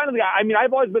then finally, I mean,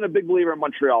 I've always been a big believer in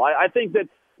Montreal. I think that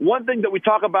one thing that we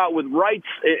talk about with rights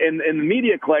in the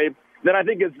media, Clay, that I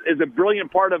think is a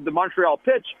brilliant part of the Montreal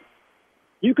pitch,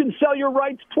 you can sell your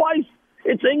rights twice.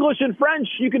 It's English and French.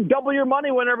 You can double your money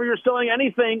whenever you're selling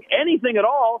anything at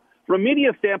all. From a media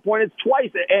standpoint, it's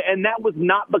twice. And that was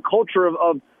not the culture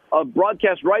of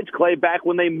broadcast rights, Clay, back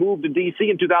when they moved to D.C.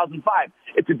 in 2005.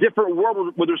 It's a different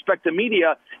world with respect to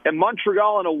media. And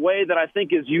Montreal, in a way that I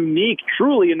think is unique,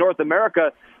 truly, in North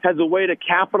America, has a way to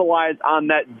capitalize on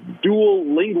that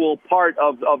dual lingual part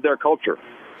of their culture.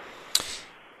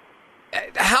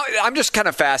 I'm just kind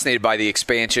of fascinated by the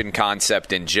expansion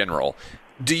concept in general.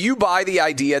 Do you buy the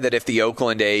idea that if the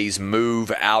Oakland A's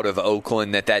move out of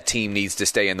Oakland, that team needs to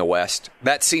stay in the West?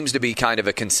 That seems to be kind of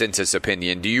a consensus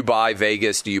opinion. Do you buy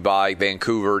Vegas? Do you buy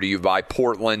Vancouver? Do you buy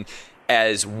Portland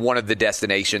as one of the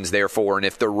destinations, therefore? And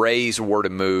if the Rays were to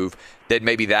move, then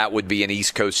maybe that would be an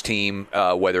East Coast team,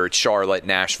 whether it's Charlotte,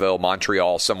 Nashville,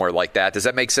 Montreal, somewhere like that. Does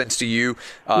that make sense to you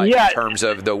in terms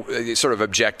of the sort of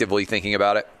objectively thinking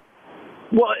about it?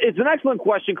 Well, it's an excellent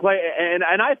question, Clay, and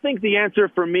I think the answer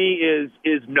for me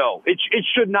is no. It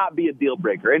should not be a deal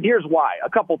breaker, and here's why. A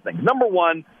couple things. Number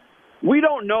one, we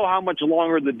don't know how much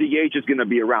longer the DH is going to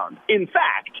be around. In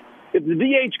fact, if the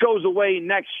DH goes away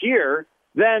next year,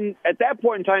 then at that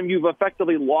point in time, you've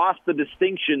effectively lost the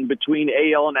distinction between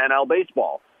AL and NL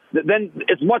baseball. Then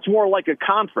it's much more like a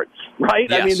conference, right?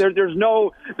 Yes. I mean, there's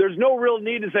no real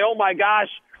need to say, oh my gosh,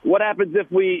 what happens if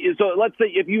so let's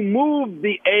say if you move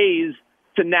the A's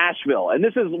to Nashville, and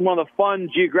this is one of the fun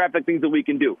geographic things that we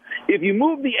can do. If you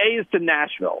move the A's to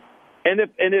Nashville, and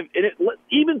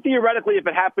even theoretically, if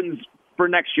it happens for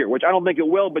next year, which I don't think it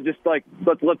will, but just like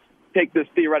let's take this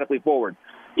theoretically forward.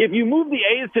 If you move the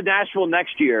A's to Nashville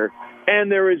next year,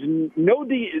 and there is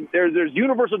there's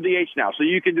universal DH now, so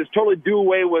you can just totally do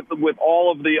away with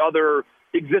all of the other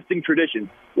existing traditions.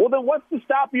 Well, then what's to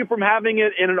stop you from having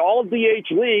it in an all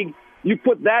DH league? You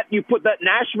put that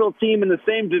Nashville team in the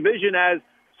same division as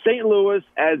St. Louis,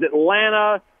 as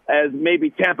Atlanta, as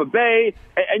maybe Tampa Bay,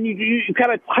 and you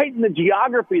kind of tighten the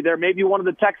geography there. Maybe one of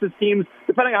the Texas teams,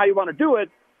 depending on how you want to do it,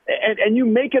 and you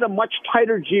make it a much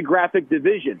tighter geographic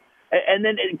division. And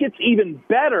then it gets even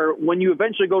better when you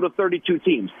eventually go to 32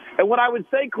 teams. And what I would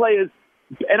say, Clay, is,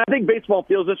 and I think baseball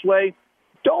feels this way,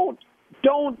 don't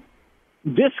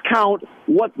discount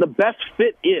what the best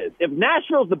fit is. If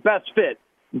Nashville's the best fit,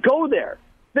 go there.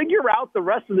 Figure out the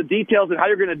rest of the details and how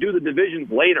you're going to do the divisions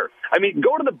later. I mean,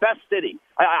 go to the best city.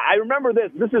 I remember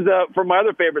this. This is from my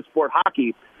other favorite sport,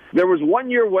 hockey. There was one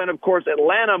year when, of course,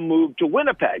 Atlanta moved to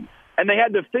Winnipeg, and they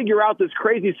had to figure out this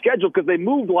crazy schedule because they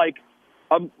moved like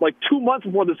 2 months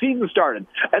before the season started.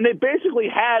 And they basically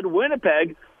had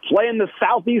Winnipeg play in the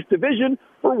Southeast Division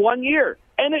for 1 year.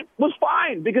 And it was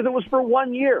fine because it was for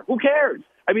 1 year. Who cares?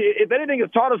 I mean, if anything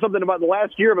has taught us something about the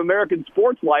last year of American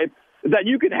sports life, that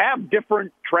you can have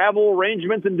different travel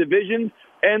arrangements and divisions,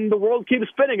 and the world keeps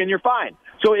spinning, and you're fine.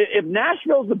 So if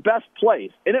Nashville's the best place,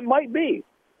 and it might be,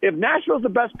 if Nashville's the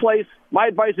best place, my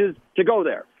advice is to go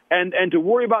there. And to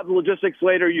worry about the logistics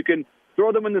later. You can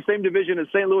throw them in the same division as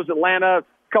St. Louis, Atlanta, a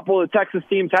couple of the Texas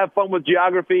teams, have fun with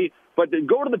geography, but then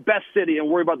go to the best city and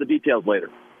worry about the details later.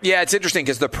 Yeah, it's interesting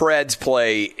because the Preds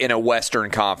play in a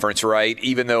Western Conference, right?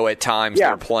 Even though at times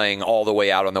they're playing all the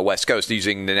way out on the West Coast,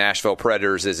 using the Nashville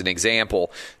Predators as an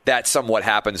example, that somewhat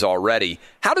happens already.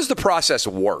 How does the process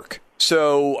work?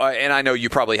 So, and I know you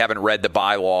probably haven't read the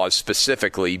bylaws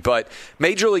specifically, but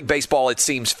Major League Baseball, it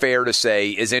seems fair to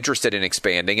say, is interested in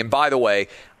expanding. And by the way,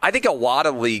 I think a lot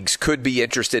of leagues could be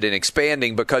interested in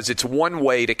expanding because it's one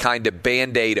way to kind of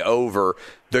Band-Aid over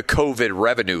the COVID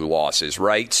revenue losses,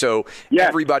 right? So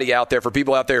everybody out there, for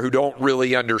people out there who don't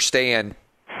really understand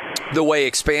the way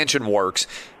expansion works,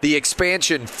 the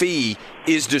expansion fee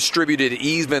is distributed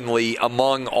evenly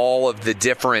among all of the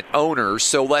different owners.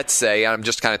 So let's say, I'm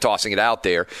just kind of tossing it out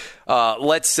there,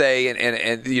 let's say,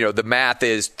 and you know, the math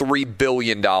is $3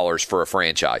 billion for a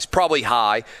franchise. Probably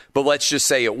high, but let's just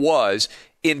say it was.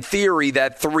 In theory,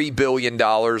 that $3 billion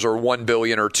or $1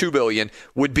 billion or $2 billion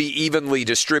would be evenly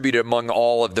distributed among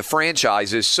all of the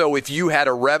franchises. So if you had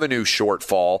a revenue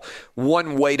shortfall,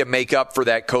 one way to make up for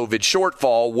that COVID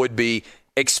shortfall would be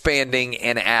expanding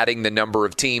and adding the number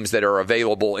of teams that are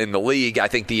available in the league. I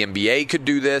think the NBA could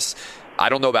do this. I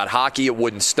don't know about hockey. It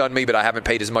wouldn't stun me, but I haven't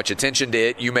paid as much attention to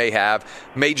it. You may have.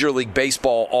 Major League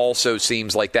Baseball also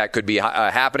seems like that could be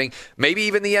happening. Maybe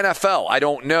even the NFL. I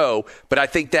don't know, but I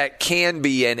think that can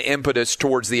be an impetus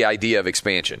towards the idea of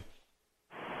expansion.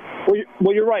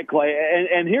 Well, you're right, Clay.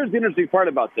 And here's the interesting part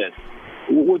about this.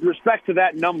 With respect to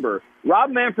that number, Rob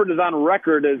Manfred is on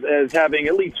record as having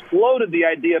at least floated the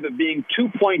idea of it being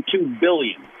 $2.2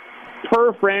 billion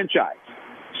per franchise.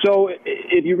 So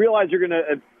if you realize you're going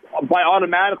to by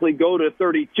automatically go to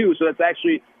 32, so that's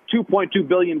actually 2.2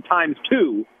 billion times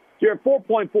 2. So you're at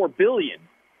 4.4 billion.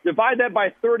 Divide that by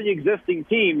 30 existing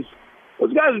teams.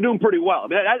 Those guys are doing pretty well. I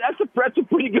mean, that's a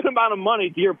pretty good amount of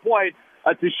money, to your point,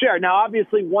 to share. Now,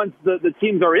 obviously, once the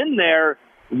teams are in there,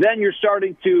 then you're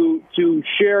starting to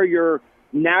share your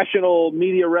national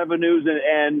media revenues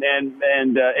and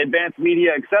advanced media,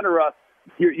 et cetera.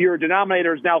 Your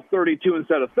denominator is now 32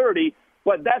 instead of 30.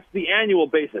 But that's the annual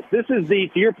basis. This is to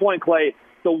your point, Clay,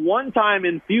 the one-time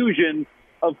infusion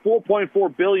of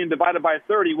 $4.4 billion divided by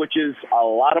 30, which is a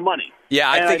lot of money.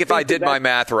 Yeah, I think if I did my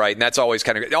math right, and that's always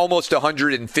kind of almost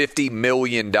 $150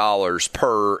 million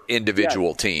per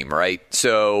individual team, right?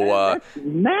 So that's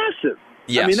massive.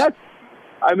 Yes. That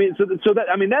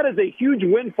is a huge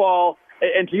windfall.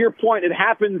 And to your point, it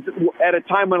happens at a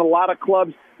time when a lot of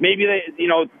clubs, maybe they,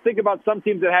 think about some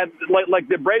teams that had, like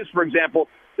the Braves, for example.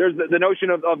 There's the notion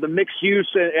of the mixed use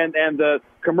and the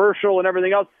commercial and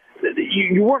everything else.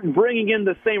 You weren't bringing in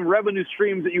the same revenue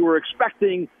streams that you were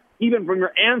expecting, even from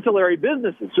your ancillary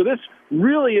businesses. So this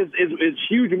really is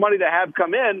huge money to have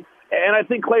come in. And I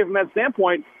think, Clay, from that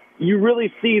standpoint, you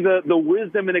really see the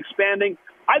wisdom in expanding.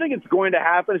 I think it's going to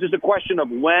happen. It's just a question of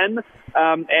when.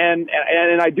 And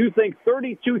I do think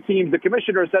 32 teams, the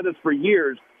commissioner said this for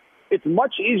years, it's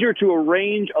much easier to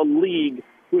arrange a league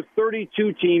with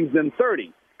 32 teams than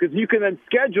 30. Because you can then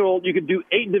you can do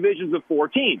 8 divisions of 4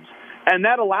 teams. And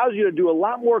that allows you to do a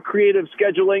lot more creative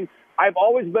scheduling. I've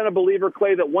always been a believer,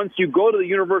 Clay, that once you go to the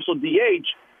universal DH,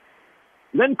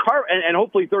 then and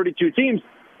hopefully 32 teams,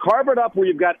 carve it up where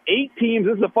you've got 8 teams.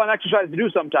 This is a fun exercise to do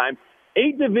sometime.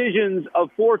 8 divisions of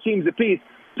 4 teams apiece.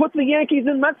 Put the Yankees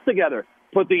and Mets together.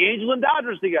 Put the Angels and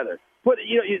Dodgers together.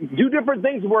 Do different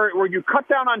things where you cut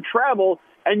down on travel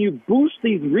and you boost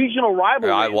these regional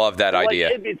rivalries. I love that idea.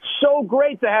 It's so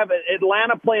great to have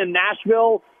Atlanta playing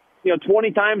Nashville,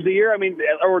 20 times a year. I mean,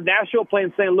 or Nashville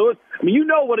playing St. Louis. I mean,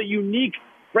 what a unique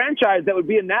franchise that would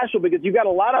be in Nashville, because you've got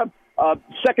a lot of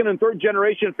second and third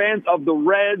generation fans of the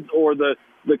Reds or the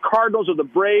Cardinals or the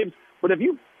Braves. But if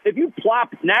you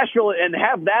plop Nashville and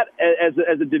have that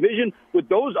as a division with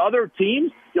those other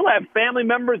teams, you'll have family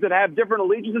members that have different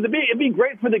allegiances. It'd be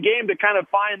great for the game to kind of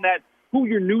find that who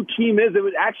your new team is.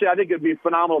 I think it'd be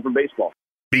phenomenal for baseball.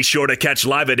 Be sure to catch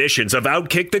live editions of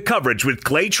Outkick the Coverage with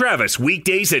Clay Travis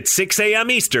weekdays at 6 a.m.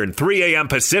 Eastern, 3 a.m.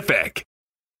 Pacific.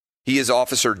 He is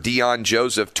Officer Dion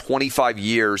Joseph, 25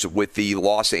 years with the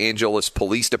Los Angeles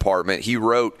Police Department. He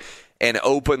wrote an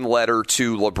open letter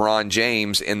to LeBron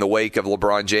James in the wake of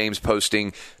LeBron James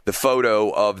posting the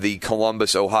photo of the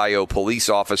Columbus, Ohio police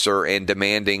officer and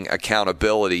demanding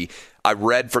accountability. I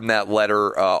read from that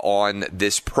letter on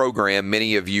this program.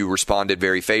 Many of you responded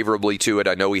very favorably to it.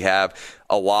 I know we have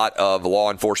a lot of law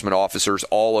enforcement officers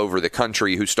all over the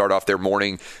country who start off their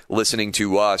morning listening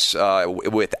to us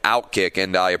with Outkick,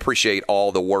 and I appreciate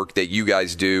all the work that you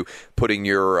guys do, putting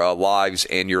your lives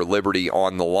and your liberty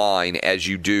on the line as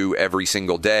you do every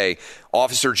single day.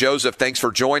 Officer Joseph, thanks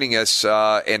for joining us.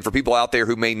 And for people out there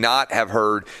who may not have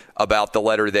heard about the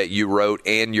letter that you wrote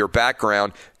and your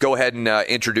background, go ahead and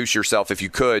introduce yourself, if you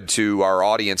could, to our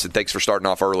audience. And thanks for starting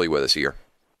off early with us here.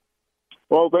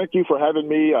 Well, thank you for having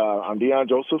me. I'm Deon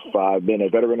Joseph. I've been a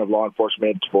veteran of law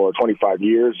enforcement for 25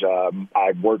 years.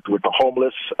 I've worked with the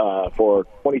homeless for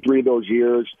 23 of those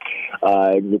years.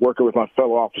 Working with my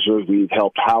fellow officers, we've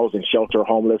helped house and shelter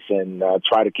homeless and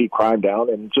try to keep crime down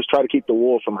and just try to keep the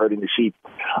wolves from hurting the sheep.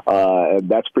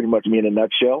 That's pretty much me in a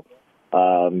nutshell.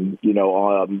 When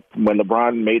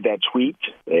LeBron made that tweet,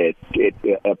 it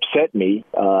upset me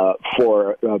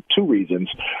for two reasons.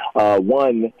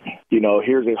 One,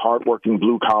 here's a hardworking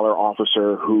blue-collar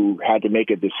officer who had to make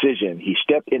a decision. He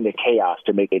stepped into chaos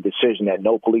to make a decision that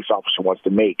no police officer wants to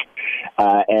make,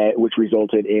 which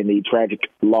resulted in the tragic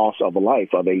loss of a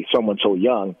life of someone so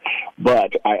young.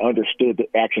 But I understood the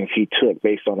actions he took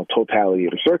based on the totality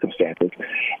of the circumstances.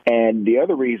 And the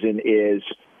other reason is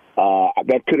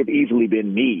that could have easily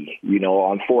been me,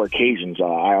 on 4 occasions.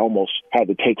 I almost had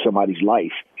to take somebody's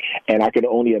life. And I could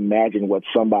only imagine what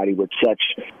somebody with such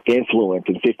influence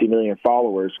and 50 million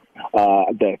followers,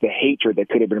 the hatred that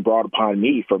could have been brought upon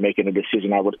me for making a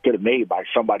decision I could have made by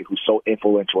somebody who's so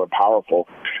influential and powerful.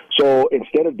 So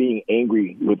instead of being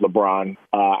angry with LeBron,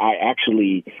 I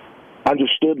actually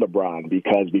understood LeBron,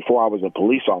 because before I was a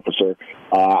police officer,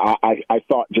 I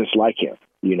thought just like him.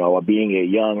 Being a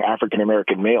young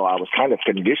African-American male, I was kind of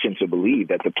conditioned to believe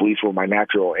that the police were my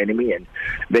natural enemy and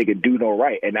they could do no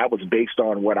right. And that was based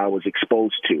on what I was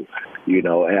exposed to,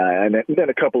 and then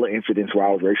a couple of incidents where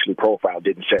I was racially profiled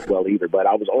didn't set well either. But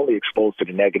I was only exposed to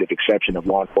the negative exception of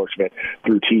law enforcement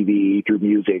through TV, through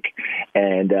music.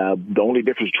 And the only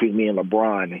difference between me and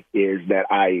LeBron is that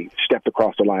I stepped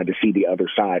across the line to see the other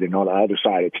side. And on the other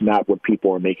side, it's not what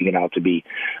people are making it out to be.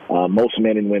 Most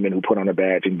men and women who put on a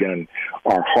badge and gun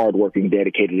are hardworking,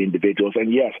 dedicated individuals.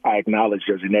 And yes, I acknowledge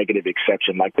there's a negative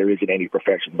exception like there is in any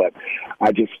profession, but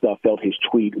I just felt his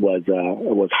tweet was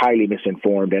highly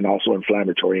misinformed and also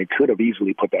inflammatory and could have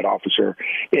easily put that officer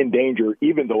in danger,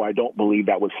 even though I don't believe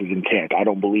that was his intent. I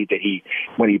don't believe that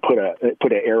when he put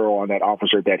an arrow on that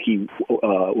officer, that he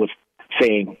was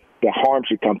saying the harm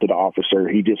should come to the officer.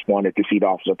 He just wanted to see the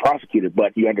officer prosecuted.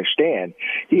 But you understand,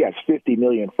 he has 50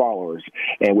 million followers.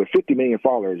 And with 50 million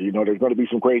followers, there's going to be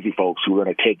some crazy folks who are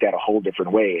going to take that a whole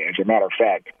different way. As a matter of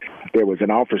fact, there was an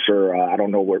officer, I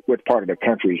don't know what part of the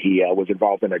country, he was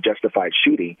involved in a justified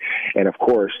shooting. And, of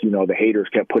course, the haters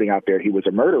kept putting out there he was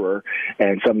a murderer,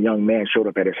 and some young man showed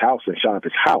up at his house and shot up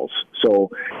his house.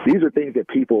 So these are things that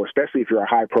people, especially if you're a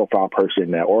high-profile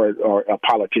person or a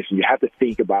politician, you have to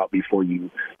think about before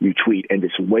you tweet, and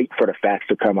just wait for the facts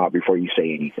to come out before you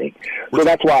say anything. So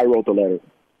that's why I wrote the letter.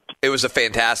 It was a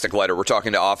fantastic letter. We're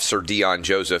talking to Officer Deon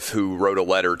Joseph, who wrote a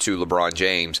letter to LeBron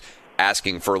James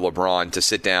asking for LeBron to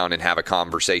sit down and have a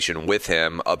conversation with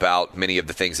him about many of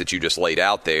the things that you just laid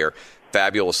out there.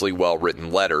 Fabulously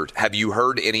well-written letter. Have you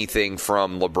heard anything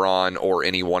from LeBron or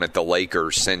anyone at the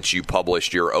Lakers since you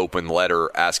published your open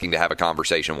letter asking to have a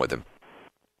conversation with him?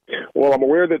 Well, I'm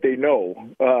aware that they know,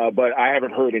 but I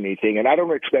haven't heard anything, and I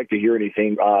don't expect to hear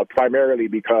anything, primarily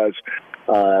because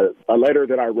a letter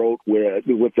that I wrote with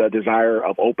the desire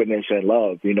of openness and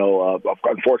love.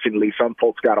 Unfortunately, some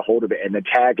folks got a hold of it, and the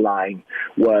tagline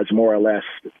was more or less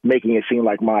making it seem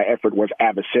like my effort was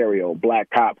adversarial. Black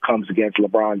cop comes against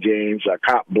LeBron James. A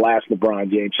cop blasts LeBron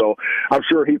James. So I'm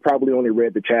sure he probably only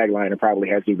read the tagline and probably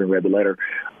hasn't even read the letter.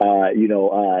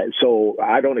 So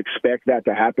I don't expect that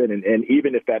to happen. And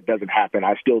even if that doesn't happen,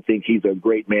 I still think he's a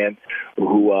great man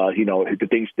who,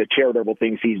 the charitable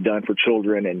things he's done for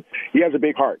children, and he has a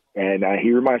big heart, and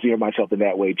he reminds me of myself in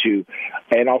that way too.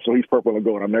 And also, he's purple and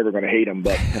gold. I'm never going to hate him,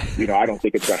 but I don't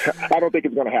think it's going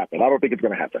to happen.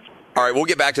 All right, we'll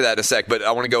get back to that in a sec, but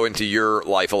I want to go into your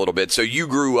life a little bit. So you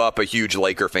grew up a huge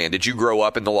Laker fan. Did you grow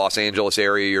up in the Los Angeles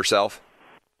area yourself?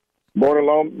 Born in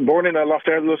Los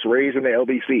Angeles, raised in the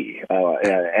LBC,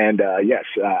 yes,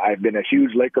 I've been a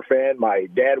huge Laker fan. My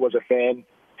dad was a fan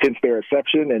since their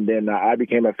inception, and then I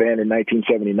became a fan in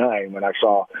 1979 when I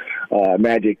saw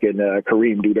Magic and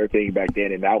Kareem do their thing back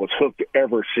then, and I was hooked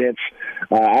ever since.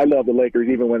 I love the Lakers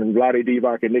even when Vlade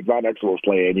Divac and Nick Van Exel was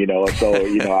playing, So,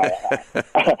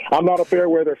 I'm not a fair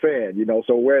weather fan,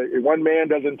 so where one man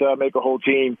doesn't make a whole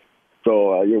team.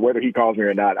 So whether he calls me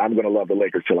or not, I'm going to love the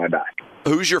Lakers till I die.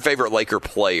 Who's your favorite Laker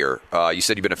player? You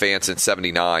said you've been a fan since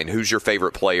 '79. Who's your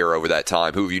favorite player over that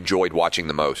time? Who have you enjoyed watching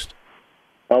the most?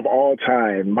 of all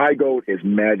time, my GOAT is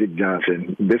Magic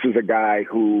Johnson. This is a guy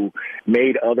who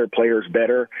made other players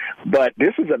better, but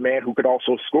this is a man who could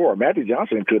also score. Magic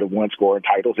Johnson could have won scoring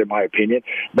titles, in my opinion,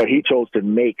 but he chose to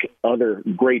make other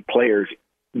great players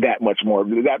that much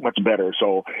better.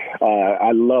 So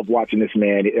I love watching this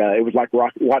man. It was like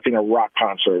watching a rock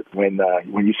concert when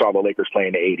you saw the Lakers play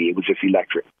in the '80s. It was just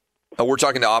electric. We're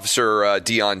talking to Officer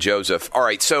Deon Joseph. All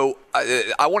right, so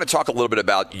I want to talk a little bit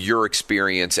about your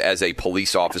experience as a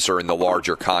police officer in the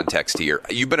larger context here.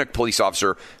 You've been a police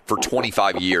officer for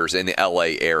 25 years in the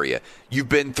L.A. area. You've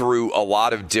been through a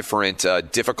lot of different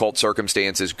difficult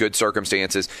circumstances, good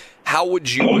circumstances. How would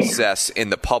you assess in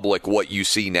the public what you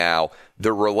see now,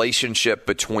 the relationship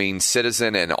between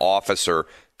citizen and officer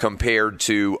compared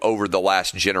to over the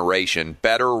last generation?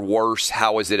 Better, worse?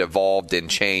 How has it evolved and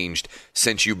changed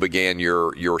since you began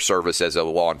your service as a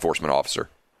law enforcement officer?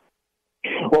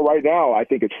 Well, right now, I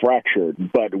think it's fractured,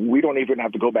 but we don't even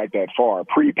have to go back that far.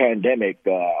 Pre-pandemic,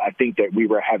 I think that we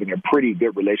were having a pretty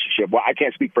good relationship. Well, I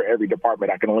can't speak for every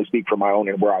department. I can only speak for my own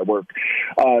and where I work.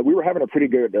 We were having a pretty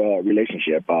good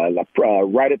relationship.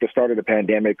 Right at the start of the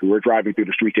pandemic, we were driving through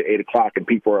the streets at 8 o'clock, and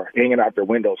people were hanging out their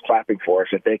windows clapping for us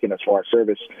and thanking us for our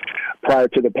service. Prior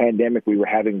to the pandemic, we were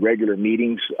having regular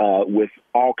meetings with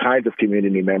all kinds of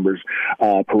community members,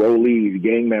 parolees,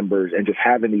 gang members, and just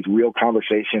having these real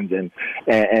conversations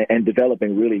and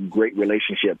developing really great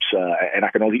relationships. And I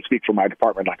can only speak for my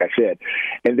department, like I said.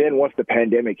 And then once the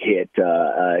pandemic hit,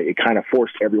 it kind of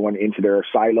forced everyone into their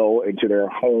silo, into their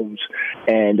homes.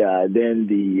 And then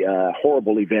the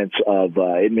horrible events of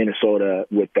in Minnesota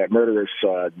with that murderous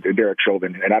Derek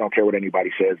Chauvin, and I don't care what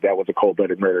anybody says, that was a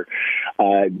cold-blooded murder.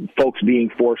 Folks being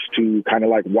forced to kind of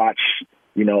like watch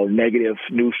negative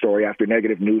news story after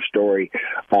negative news story.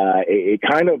 It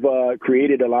kind of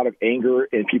created a lot of anger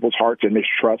in people's hearts and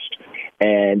mistrust.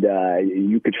 And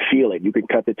you could feel it. You could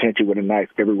cut the tension with a knife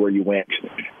everywhere you went.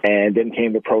 And then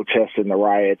came the protests and the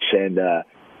riots, and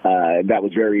that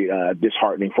was very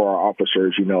disheartening for our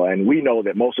officers, and we know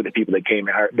that most of the people that came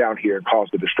down here and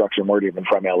caused the destruction weren't even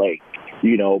from L.A.,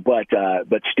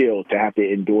 but still to have to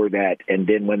endure that. And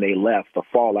then when they left, the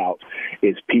fallout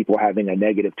is people having a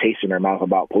negative taste in their mouth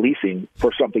about policing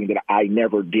for something that I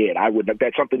never did.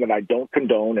 That's something that I don't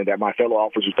condone and that my fellow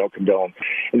officers don't condone,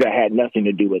 and that had nothing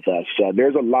to do with us.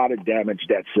 There's a lot of damage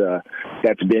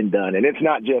that's been done. And it's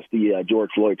not just the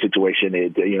George Floyd situation.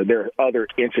 There are other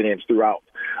incidents throughout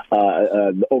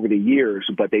over the years,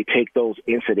 but they take those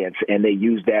incidents and they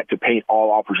use that to paint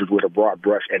all officers with a broad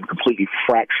brush and completely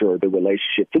fracture the relationship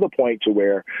to the point to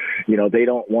where, they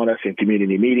don't want us in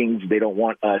community meetings. They don't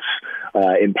want us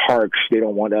in parks. They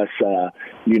don't want us,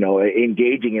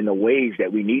 engaging in the ways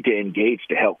that we need to engage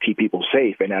to help keep people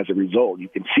safe. And as a result, you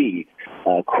can see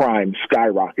crime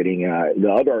skyrocketing.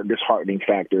 The other disheartening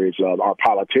factor is our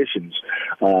politicians.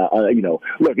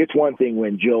 Look, it's one thing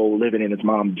when Joe living in his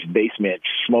mom's basement,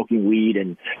 smoking weed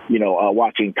and,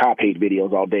 watching cop hate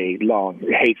videos all day long,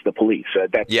 hates the police.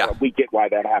 We get why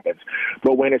that happens.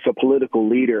 But when it's a political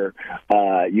leader,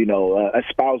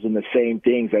 espousing the same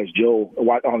things as Joe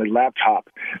on his laptop,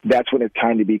 that's when it's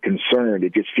time to be concerned.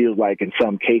 It just feels like in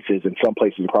some cases, in some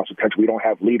places across the country, we don't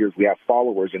have leaders. We have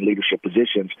followers in leadership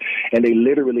positions. And they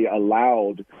literally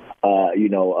allowed,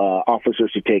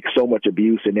 officers to take so much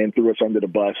abuse and then threw us under the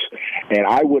bus. And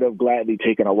I would have gladly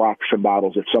taken a rocks and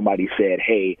bottles if somebody said,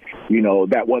 hey,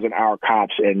 that wasn't our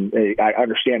cops, and I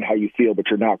understand how you feel, but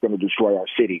you're not going to destroy our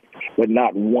city. But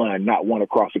not one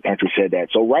across the country said that.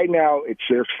 So right now,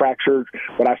 there's fractured,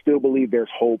 but I still believe there's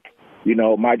hope.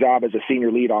 My job as a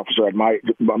senior lead officer at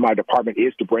my department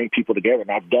is to bring people together,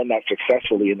 and I've done that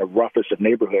successfully in the roughest of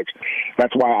neighborhoods.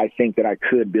 That's why I think that I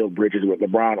could build bridges with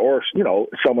LeBron or,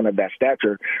 someone of that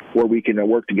stature where we can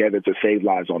work together to save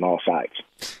lives on all sides.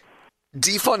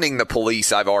 Defunding the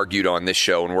police, I've argued on this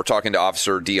show, and we're talking to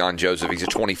Officer Deon Joseph. He's a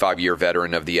 25-year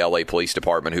veteran of the L.A. Police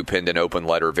Department who penned an open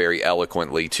letter very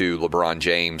eloquently to LeBron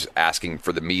James asking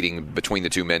for the meeting between the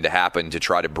two men to happen to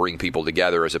try to bring people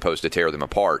together as opposed to tear them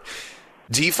apart.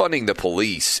 Defunding the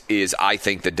police is, I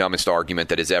think, the dumbest argument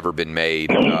that has ever been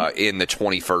made in the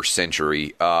 21st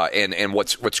century. And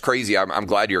what's crazy, I'm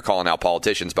glad you're calling out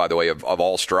politicians, by the way, of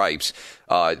all stripes,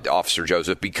 Officer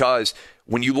Joseph, because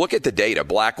when you look at the data,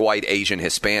 black, white, Asian,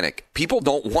 Hispanic, people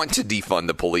don't want to defund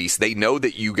the police. They know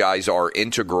that you guys are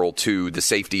integral to the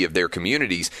safety of their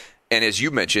communities. And as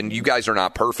you mentioned, you guys are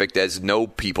not perfect, as no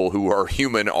people who are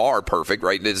human are perfect,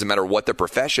 right? It doesn't matter what the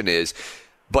profession is.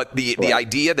 But the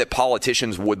idea that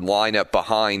politicians would line up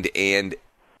behind and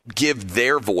give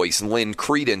their voice, lend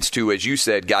credence to, as you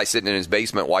said, guy sitting in his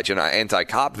basement watching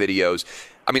anti-cop videos,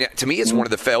 I mean, to me, it's one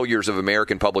of the failures of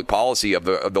American public policy of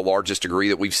the largest degree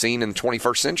that we've seen in the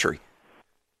 21st century.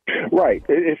 Right.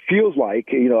 It feels like,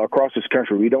 across this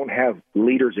country, we don't have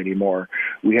leaders anymore.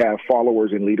 We have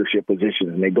followers in leadership positions,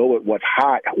 and they go with what's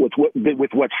hot, with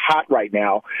what's hot right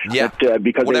now. Yeah.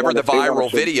 Because whatever the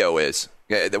viral video is,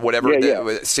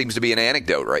 whatever seems to be an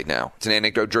anecdote right now. It's an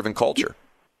anecdote-driven culture.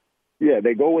 Yeah,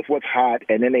 they go with what's hot,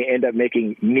 and then they end up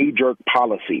making knee-jerk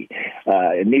policy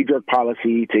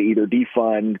to either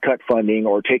defund, cut funding,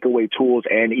 or take away tools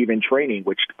and even training,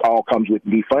 which all comes with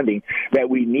defunding, that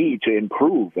we need to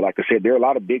improve. Like I said, there are a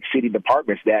lot of big city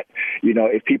departments that,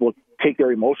 if people take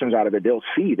their emotions out of it, they'll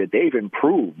see that they've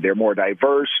improved. They're more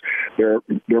diverse. They're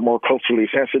more culturally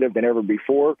sensitive than ever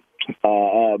before.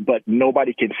 But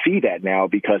nobody can see that now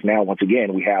because now, once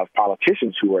again, we have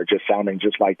politicians who are just sounding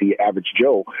just like the average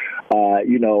Joe,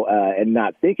 and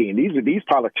not thinking. And these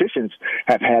politicians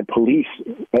have had police.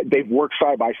 They've worked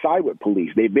side by side with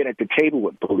police. They've been at the table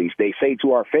with police. They say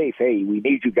to our face, "Hey, we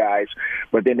need you guys,"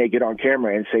 but then they get on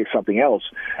camera and say something else.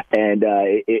 And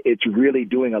it's really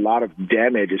doing a lot of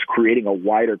damage. It's creating a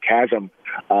wider chasm,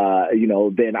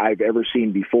 than I've ever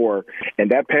seen before.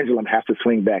 And that pendulum has to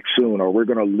swing back soon, or we're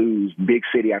going to lose big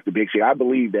city after big city. I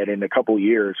believe that in a couple of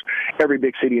years, every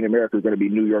big city in America is going to be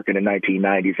New York in the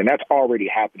 1990s, and that's already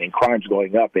happening. Crime's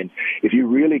going up. And if you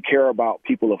really care about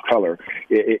people of color,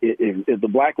 if the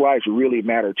black lives really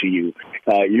matter to you,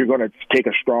 you're going to take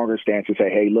a stronger stance and say,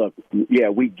 hey, look, yeah,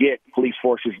 we get police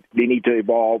forces. They need to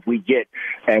evolve.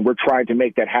 And we're trying to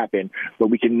make that happen, but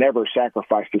we can never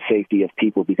sacrifice the safety of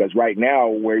people, because right now,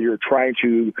 where you're trying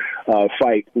to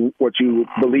fight what you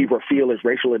believe or feel is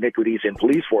racial iniquities in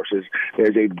police forces,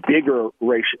 there's a bigger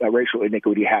racial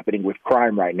iniquity happening with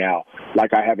crime right now,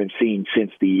 like I haven't seen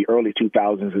since the early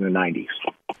 2000s and the 90s.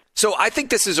 So I think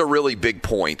this is a really big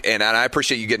point, and I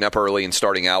appreciate you getting up early and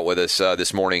starting out with us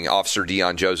this morning. Officer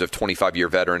Deon Joseph, 25-year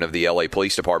veteran of the LA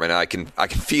Police Department. I can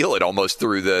feel it almost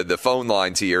through the phone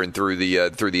lines here and through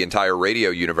the entire radio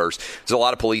universe. There's a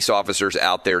lot of police officers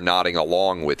out there nodding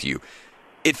along with you.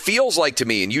 It feels like to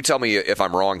me, and you tell me if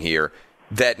I'm wrong here,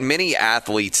 that many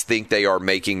athletes think they are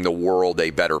making the world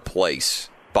a better place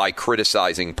by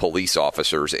criticizing police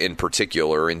officers in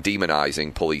particular and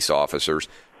demonizing police officers,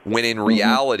 when in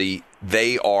reality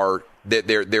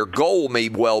their goal may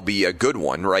well be a good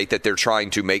one, right? That they're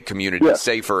trying to make communities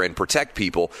safer and protect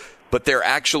people, but they're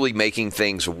actually making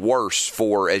things worse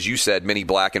for, as you said, many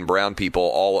black and brown people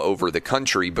all over the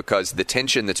country, because the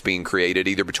tension that's being created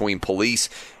either between police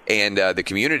and the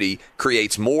community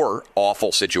creates more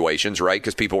awful situations, right?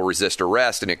 Because people resist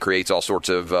arrest, and it creates all sorts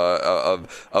of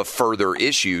further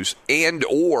issues, and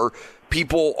or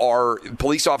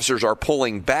police officers are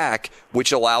pulling back,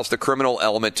 which allows the criminal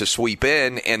element to sweep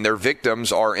in, and their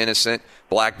victims are innocent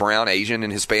black, brown, Asian,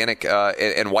 and Hispanic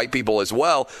and white people as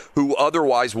well, who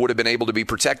otherwise would have been able to be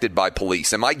protected by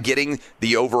police. Am I getting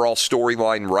the overall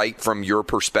storyline right from your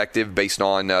perspective based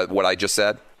on what I just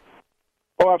said?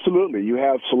 Oh, absolutely. You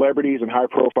have celebrities and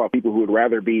high-profile people who would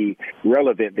rather be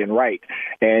relevant than right.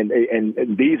 And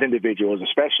these individuals,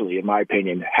 especially, in my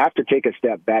opinion, have to take a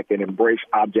step back and embrace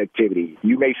objectivity.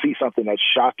 You may see something that's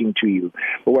shocking to you,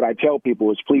 but what I tell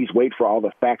people is please wait for all the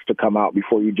facts to come out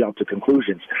before you jump to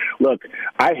conclusions. Look,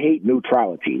 I hate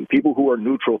neutrality. People who are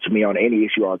neutral to me on any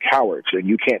issue are cowards, and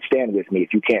you can't stand with me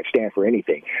if you can't stand for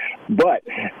anything. But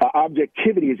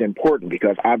objectivity is important,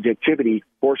 because objectivity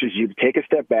forces you to take a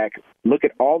step back, look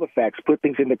at all the facts, put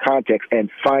things into context,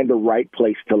 and find the right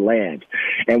place to land.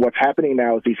 And what's happening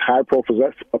now is these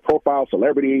high-profile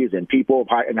celebrities and people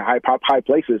in high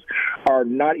places are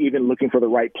not even looking for the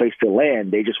right place to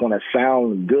land. They just want to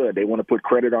sound good. They want to put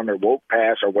credit on their woke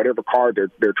pass or whatever card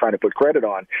they're trying to put credit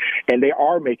on. And they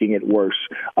are making it worse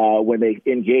when they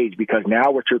engage, because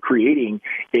now what you're creating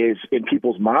is, in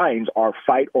people's minds, are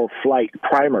fight or flight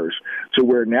primers, to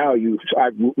where now you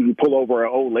pull over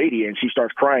an old lady and she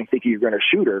starts crying thinking you're going to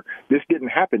shoot her. This didn't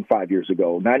happen 5 years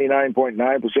ago. 99.9%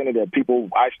 of the people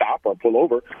I stop or pull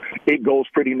over, it goes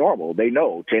pretty normal. They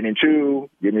know 10 and 2,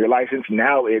 give me your license.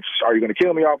 Now it's, are you going to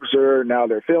kill me, officer? Now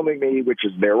they're filming me, which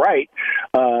is their right.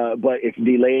 But it's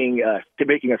delaying to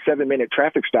making a 7-minute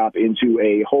traffic stop into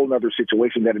a whole nother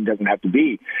situation that it doesn't have to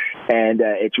be. And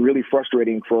it's really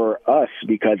frustrating for us,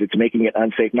 because it's making it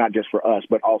unsafe, not just for us,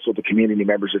 but also the community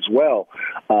members as well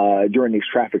during these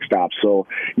traffic stops. So,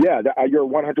 yeah, you're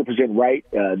 100% right.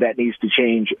 That needs to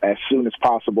change as soon as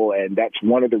possible, and that's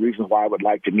one of the reasons why I would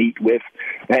like to meet with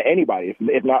anybody,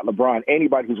 if not LeBron,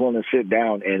 anybody who's willing to sit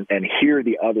down and hear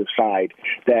the other side.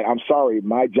 That, I'm sorry,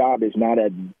 my job is not a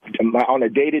on a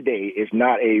day-to-day is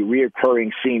not a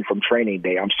reoccurring scene from training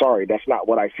day. I'm sorry, that's not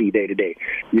what I see day-to-day.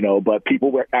 But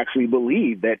people actually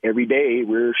believe that every day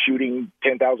we're shooting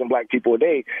 10,000 black people a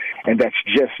day, and that's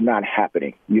just not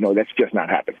happening. That's just not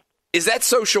happening. Is that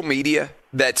social media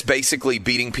that's basically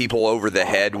beating people over the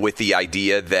head with the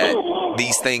idea that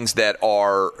these things that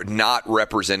are not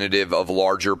representative of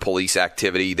larger police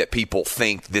activity, that people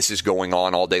think this is going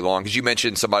on all day long? Because you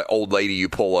mentioned some old lady you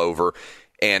pull over,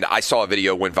 and I saw a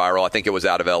video went viral. I think it was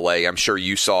out of L.A. I'm sure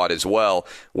you saw it as well,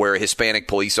 where a Hispanic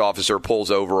police officer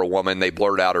pulls over a woman. They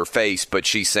blurred out her face, but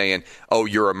she's saying, "Oh,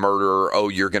 you're a murderer. Oh,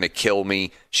 you're going to kill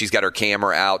me." She's got her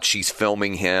camera out. She's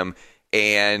filming him.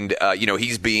 And,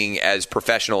 he's being as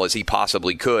professional as he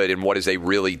possibly could in what is a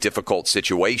really difficult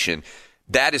situation.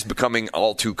 That is becoming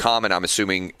all too common, I'm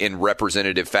assuming, in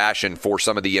representative fashion for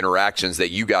some of the interactions that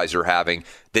you guys are having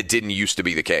that didn't used to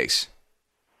be the case.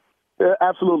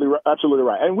 Absolutely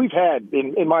right. And we've had,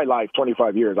 in my life,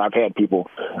 25 years, I've had people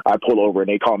I pull over and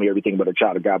they call me everything but a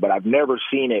child of God, but I've never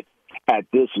seen it at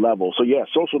this level. So, yeah,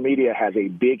 social media has a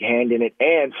big hand in it,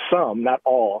 and some, not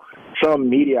all, some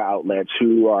media outlets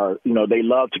who are, they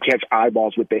love to catch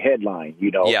eyeballs with the headline,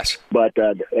 Yes. But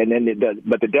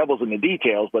the devil's in the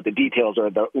details, but the details are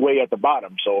way at the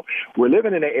bottom. So we're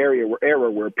living in an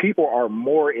era where people are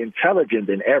more intelligent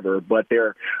than ever, but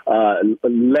they're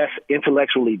less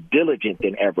intellectually diligent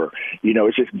than ever.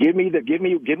 It's just tell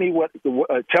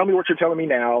me what you're telling me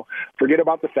now. Forget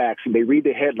about the facts. And they read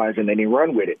the headlines and then they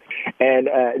run with it. And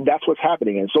that's what's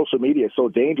happening. And social media is so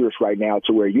dangerous right now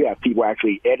to where you have people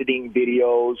actually editing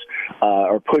videos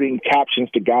or putting captions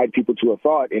to guide people to a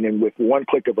thought. And then with one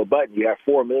click of a button, you have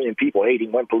 4 million people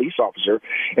hating one police officer.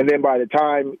 And then by the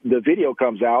time the video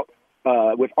comes out,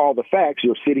 with all the facts,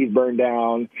 your city's burned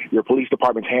down, your police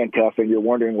department's handcuffed, and you're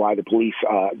wondering why the police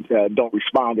don't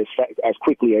respond as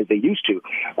quickly as they used to,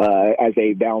 as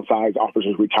they downsize,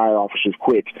 officers retire, officers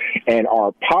quit, and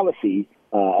our policy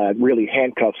really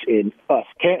handcuffs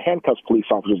police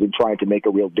officers in trying to make a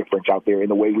real difference out there in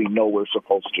the way we know we're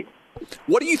supposed to.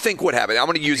 What do you think would happen? I'm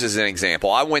going to use as an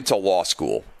example. I went to law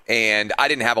school, and I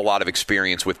didn't have a lot of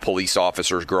experience with police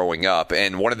officers growing up.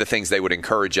 And one of the things they would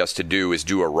encourage us to do is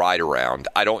do a ride-around.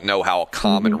 I don't know how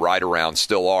common ride-arounds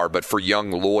still are, but for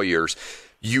young lawyers,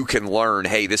 you can learn,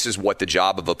 hey, this is what the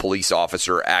job of a police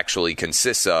officer actually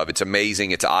consists of. It's amazing.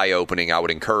 It's eye-opening. I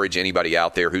would encourage anybody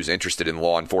out there who's interested in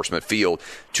law enforcement field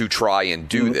to try and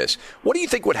do this. What do you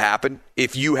think would happen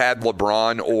if you had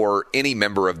LeBron or any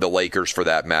member of the Lakers, for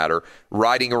that matter,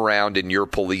 riding around in your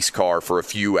police car for a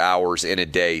few hours in a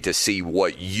day to see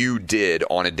what you did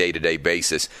on a day-to-day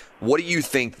basis? What do you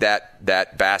think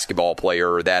that basketball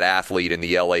player or that athlete in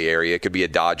the L.A. area, it could be a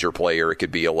Dodger player, it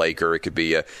could be a Laker, it could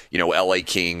be a L.A.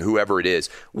 King, whoever it is,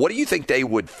 what do you think they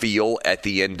would feel at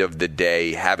the end of the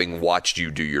day having watched you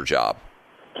do your job?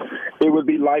 It would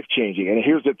be life-changing. And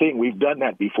here's the thing. We've done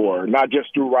that before, not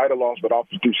just through ride-alongs, but also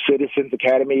through Citizens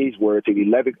Academies, where it's an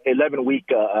 11-week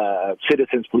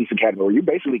Citizens Police Academy, where you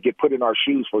basically get put in our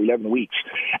shoes for 11 weeks.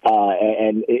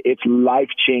 And it's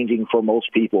life-changing for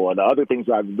most people. And the other things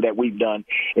that we've done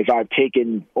is I've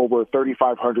taken over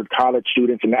 3,500 college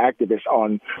students and activists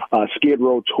on Skid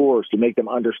Row tours to make them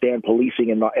understand policing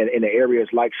in the areas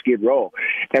like Skid Row.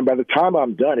 And by the time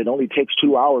I'm done, it only takes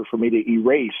 2 hours for me to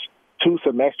erase 2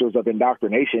 semesters of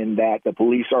indoctrination that the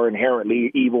police are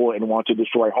inherently evil and want to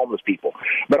destroy homeless people.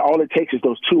 But all it takes is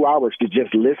those 2 hours to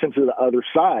just listen to the other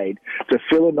side, to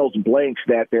fill in those blanks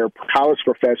that their college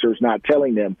professors not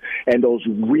telling them, and those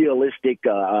realistic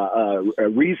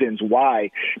reasons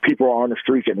why people are on the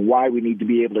streets and why we need to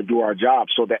be able to do our job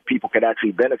so that people can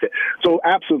actually benefit. So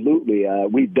absolutely,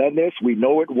 we've done this. We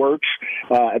know it works.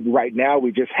 Right now,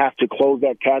 we just have to close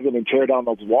that chasm and tear down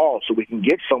those walls so we can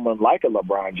get someone like a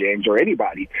LeBron James or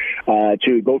anybody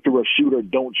to go through a shoot or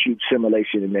don't shoot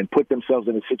simulation and then put themselves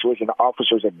in a situation the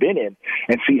officers have been in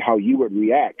and see how you would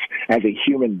react as a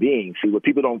human being. See, what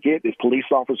people don't get is police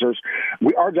officers,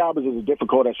 our job is as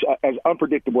difficult, as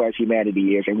unpredictable as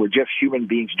humanity is, and we're just human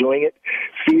beings doing it.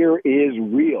 Fear is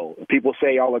real. People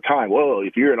say all the time, well,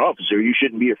 if you're an officer, you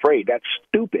shouldn't be afraid. That's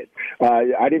stupid.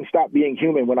 I didn't stop being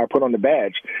human when I put on the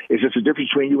badge. It's just the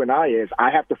difference between you and I is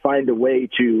I have to find a way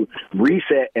to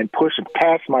reset and push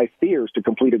past my fears to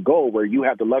complete a goal where you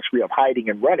have the luxury of hiding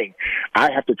and running.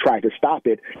 I have to try to stop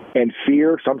it. And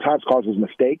fear sometimes causes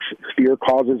mistakes. Fear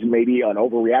causes maybe an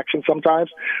overreaction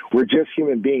sometimes. We're just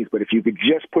human beings. But if you could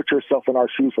just put yourself in our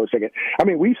shoes for a second. I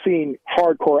mean, we've seen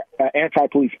hardcore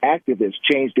anti-police activists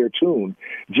change their tune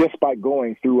just by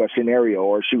going through a scenario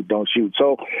or shoot, don't shoot.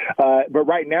 So, but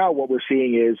right now what we're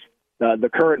seeing is The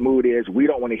current mood is we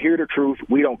don't want to hear the truth.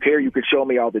 We don't care. You can show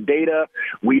me all the data.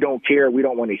 We don't care. We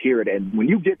don't want to hear it. And when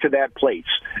you get to that place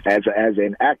as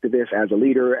an activist, as a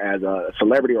leader, as a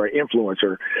celebrity or an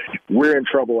influencer, we're in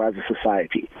trouble as a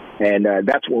society. And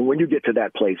that's when you get to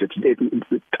that place,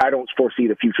 I don't foresee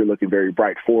the future looking very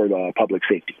bright for the public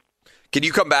safety. Can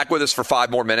you come back with us for 5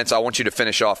 more minutes? I want you to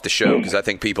finish off the show because I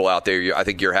think people out there, I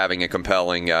think you're having a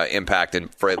compelling impact,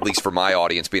 and for at least for my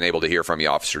audience, being able to hear from you,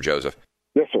 Officer Joseph.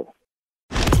 Yes, sir.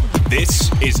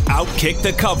 This is Outkick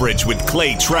the Coverage with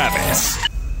Clay Travis.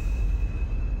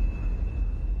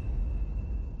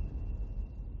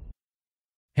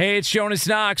 Hey, it's Jonas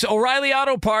Knox. O'Reilly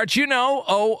Auto Parts, you know,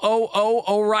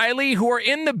 O'Reilly, who are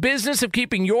in the business of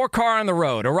keeping your car on the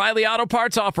road. O'Reilly Auto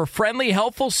Parts offer friendly,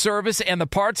 helpful service and the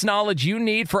parts knowledge you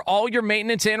need for all your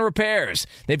maintenance and repairs.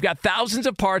 They've got thousands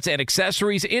of parts and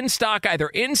accessories in stock, either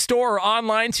in-store or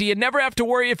online, so you never have to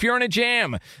worry if you're in a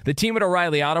jam. The team at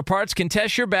O'Reilly Auto Parts can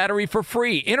test your battery for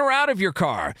free, in or out of your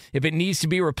car. If it needs to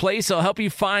be replaced, they'll help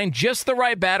you find just the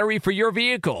right battery for your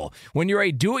vehicle. When you're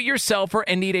a do-it-yourselfer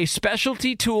and need a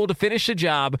specialty tool to finish the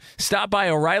job, stop by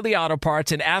O'Reilly Auto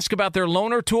Parts and ask about their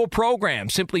loaner tool program.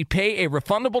 Simply pay a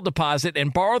refundable deposit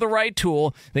and borrow the right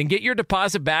tool, then get your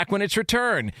deposit back when it's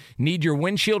returned. Need your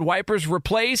windshield wipers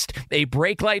replaced, a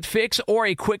brake light fix, or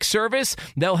a quick service?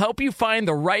 They'll help you find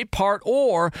the right part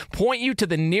or point you to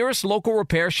the nearest local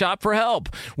repair shop for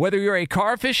help. Whether you're a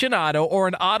car aficionado or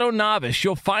an auto novice,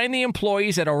 you'll find the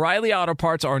employees at O'Reilly Auto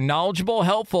Parts are knowledgeable,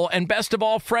 helpful, and best of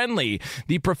all, friendly.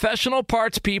 The professional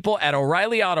parts people at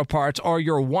O'Reilly Auto Parts are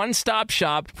your one-stop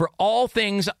shop for all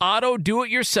things auto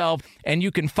do-it-yourself, and you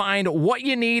can find what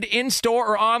you need in-store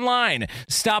or online.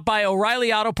 Stop by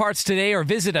O'Reilly Auto Parts today or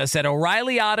visit us at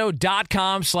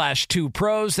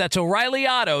O'ReillyAuto.com/2pros. That's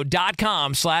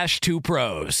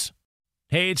O'ReillyAuto.com/2pros.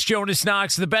 Hey, it's Jonas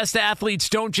Knox. The best athletes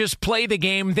don't just play the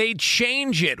game, they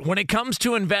change it. When it comes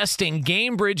to investing,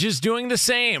 GameBridge is doing the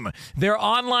same. Their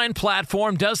online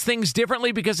platform does things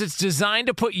differently because it's designed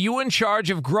to put you in charge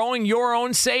of growing your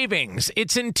own savings.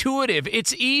 It's intuitive,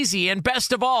 it's easy, and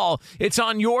best of all, it's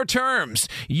on your terms.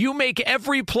 You make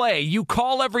every play, you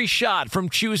call every shot, from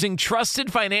choosing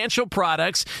trusted financial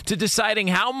products to deciding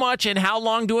how much and how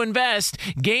long to invest.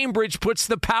 GameBridge puts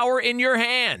the power in your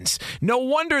hands. No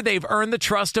wonder they've earned the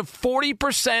trust of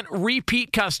 40%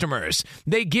 repeat customers.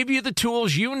 They give you the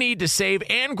tools you need to save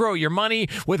and grow your money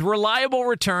with reliable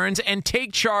returns and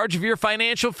take charge of your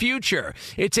financial future.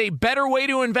 It's a better way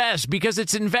to invest because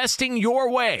it's investing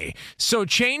your way. So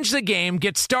change the game.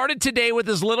 Get started today with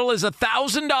as little as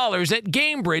 $1,000 at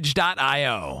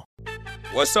GameBridge.io.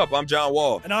 What's up? I'm John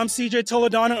Wall. And I'm CJ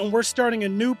Toledano, and we're starting a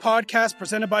new podcast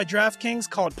presented by DraftKings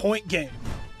called Point Game.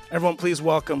 Everyone, please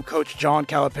welcome Coach John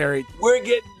Calipari. We're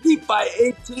getting beat by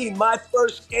 18. My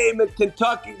first game in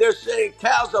Kentucky, they're saying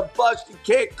Cal's a bust. He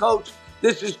can't coach.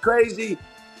 This is crazy.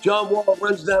 John Wall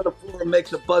runs down the floor and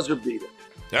makes a buzzer beater.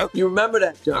 Yep. You remember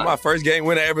that, John? That's my first game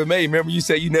winner I ever made. Remember you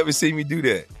said you never see me do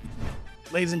that.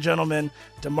 Ladies and gentlemen,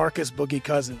 DeMarcus Boogie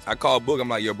Cousins. I called Boog. I'm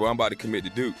like, yo, bro, I'm about to commit to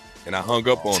Duke. And I hung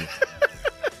up on him.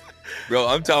 Bro,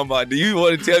 I'm talking about, do you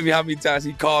want to tell me how many times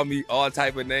he called me all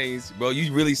type of names? Bro,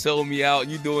 you really sold me out.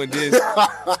 You doing this.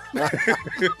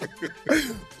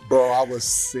 Bro, I was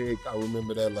sick. I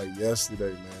remember that like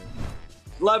yesterday, man.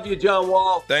 Love you, John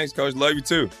Wall. Thanks, Coach. Love you,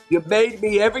 too. You made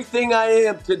me everything I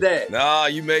am today. Nah,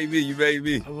 you made me. You made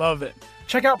me. I love it.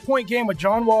 Check out Point Game with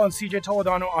John Wall and CJ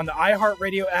Toledano on the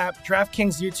iHeartRadio app,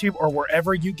 DraftKings YouTube, or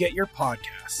wherever you get your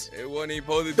podcasts. It wasn't even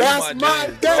supposed to be That's my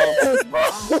dance, bro.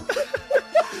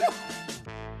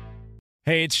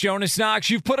 Hey, it's Jonas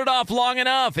Knox. You've put it off long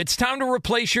enough. It's time to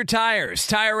replace your tires.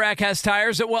 Tire Rack has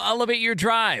tires that will elevate your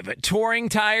drive. Touring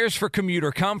tires for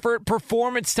commuter comfort,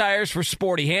 performance tires for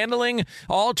sporty handling,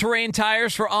 all-terrain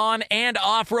tires for on- and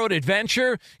off-road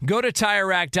adventure. Go to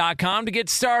TireRack.com to get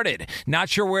started. Not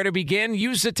sure where to begin?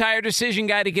 Use the Tire Decision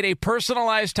Guide to get a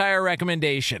personalized tire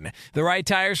recommendation. The right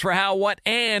tires for how, what,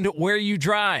 and where you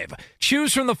drive.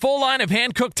 Choose from the full line of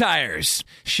hand-cooked tires.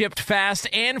 Shipped fast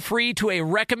and free to a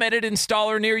recommended installer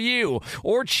near you,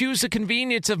 or choose the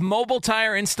convenience of mobile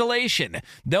tire installation.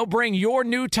 They'll bring your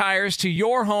new tires to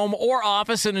your home or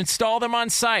office and install them on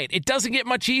site. It doesn't get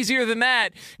much easier than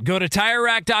that. Go to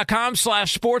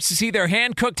TireRack.com/sports to see their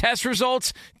hand-cooked test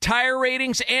results, tire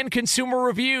ratings, and consumer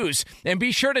reviews. And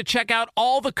be sure to check out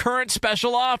all the current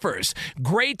special offers.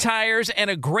 Great tires and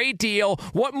a great deal.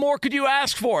 What more could you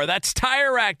ask for? That's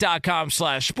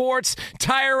TireRack.com/sports.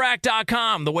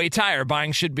 TireRack.com, the way tire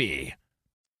buying should be.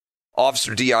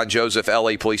 Officer Dion Joseph,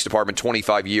 LA Police Department,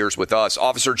 25 years with us.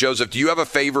 Officer Joseph, do you have a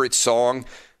favorite song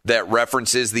that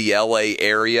references the LA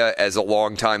area as a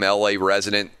longtime LA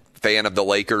resident? fan of the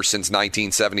Lakers since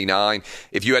 1979.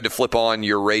 If you had to flip on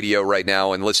your radio right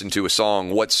now and listen to a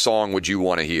song, what song would you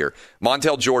want to hear?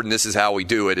 Montel Jordan, This Is How We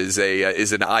Do It,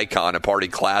 is an icon, a party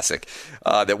classic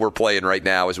that we're playing right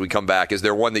now as we come back. Is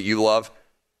there one that you love?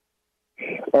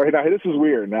 All right, now this is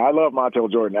weird. Now, I love Montel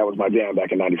Jordan. That was my jam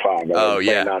back in 95. Oh,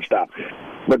 yeah. Nonstop.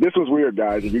 But this was weird,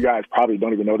 guys. And you guys probably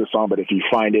don't even know the song, but if you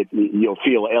find it, you'll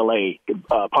feel L.A.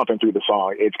 Pumping through the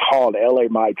song. It's called L.A.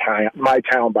 My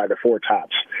Town by the Four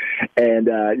Tops. And,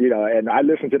 and I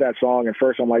listened to that song, and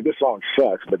first I'm like, this song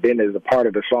sucks. But then there's a part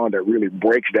of the song that really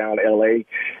breaks down L.A.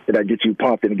 that gets you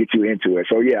pumped and gets you into it.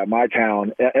 So, yeah, My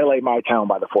Town, L.A. My Town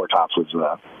by the Four Tops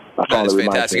was that is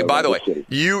fantastic. And by the way,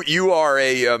 you are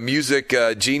a music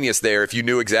genius there. If you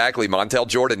knew exactly, Montel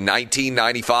Jordan,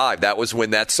 1995. That was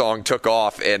when that song took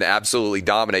off and absolutely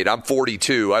dominated. I'm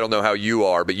 42. I don't know how you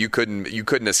are, but you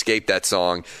couldn't escape that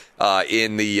song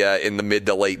in the mid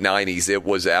to late 90s. It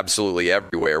was absolutely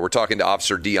everywhere. We're talking to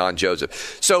Officer Deon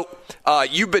Joseph. So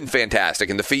you've been fantastic,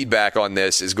 and the feedback on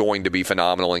this is going to be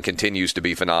phenomenal and continues to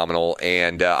be phenomenal.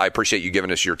 And I appreciate you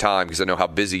giving us your time because I know how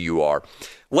busy you are.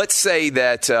 Let's say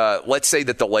that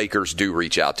the Lakers do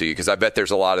reach out to you, because I bet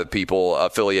there's a lot of people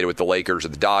affiliated with the Lakers or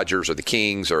the Dodgers or the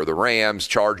Kings or the Rams,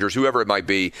 Chargers, whoever it might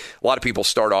be. A lot of people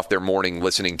start off their morning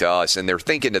listening to us, and they're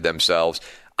thinking to themselves,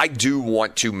 I do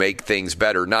want to make things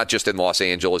better, not just in Los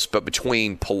Angeles, but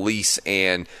between police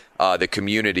and the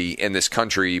community in this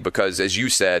country, because, as you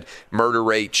said, murder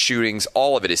rate, shootings,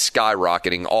 all of it is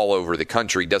skyrocketing all over the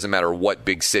country. Doesn't matter what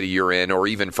big city you're in or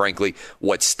even, frankly,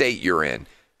 what state you're in.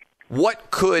 What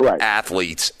could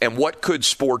athletes and what could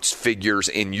sports figures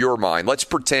in your mind? Let's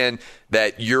pretend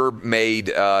that you're made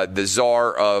the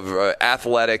czar of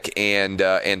athletic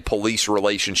and police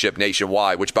relationship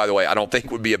nationwide, which, by the way, I don't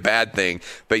think would be a bad thing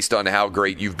based on how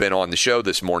great you've been on the show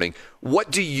this morning.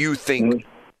 What do you think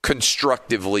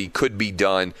constructively could be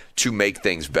done to make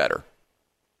things better?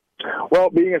 Well,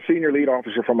 being a senior lead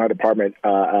officer for my department,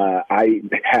 I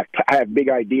have big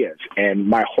ideas. And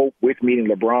my hope with meeting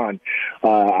LeBron,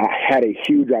 I had a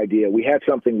huge idea. We had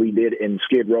something we did in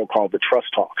Skid Row called the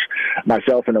Trust Talks.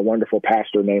 Myself and a wonderful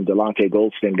pastor named Delonte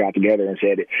Goldston got together and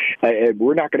said,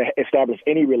 we're not going to establish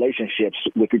any relationships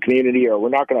with the community, or we're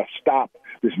not going to stop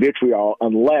this vitriol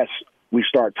unless we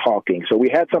start talking. So we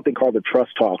had something called the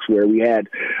Trust Talks, where we had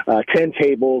 10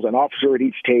 tables, an officer at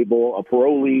each table, a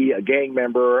parolee, a gang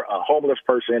member, a homeless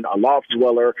person, a loft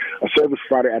dweller, a service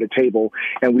provider at a table,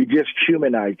 and we just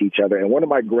humanized each other. And one of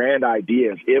my grand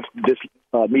ideas, if this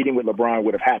meeting with LeBron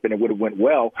would have happened and would have went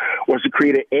well, was to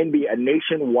create a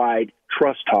nationwide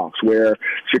Trust Talks, where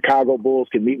Chicago Bulls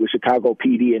can meet with Chicago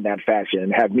PD in that fashion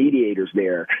and have mediators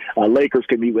there. Lakers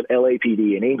can meet with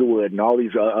LAPD and Inglewood and all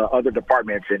these other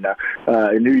departments, and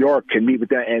New York can meet with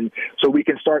them. And so we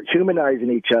can start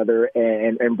humanizing each other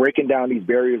and breaking down these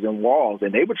barriers and walls.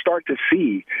 And they would start to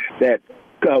see that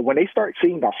when they start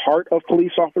seeing the heart of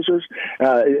police officers,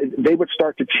 they would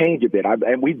start to change a bit.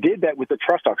 And we did that with the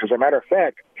Trust Talks. As a matter of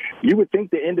fact, you would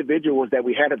think the individuals that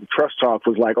we had at the Trust Talks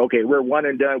was like, okay, we're one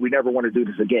and done. We never want to do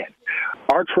this again.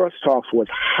 Our Trust Talks was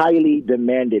highly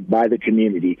demanded by the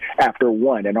community after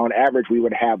one. And on average, we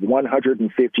would have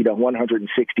 150 to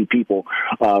 160 people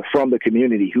from the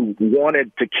community who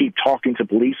wanted to keep talking to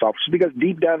police officers, because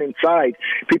deep down inside,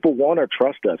 people want to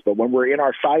trust us. But when we're in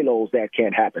our silos, that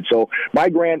can't happen. So my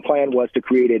grand plan was to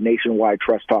create a nationwide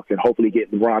Trust Talk and hopefully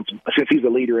get LeBron, since he's a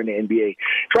leader in the NBA,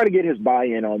 try to get his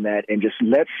buy-in on that, and just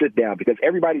let's sit down, because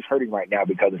everybody's hurting right now,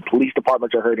 because the police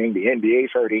departments are hurting, the NBA's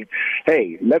hurting.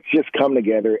 Hey, let's just come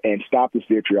together and stop this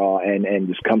vitriol and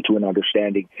just come to an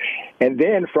understanding. And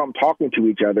then from talking to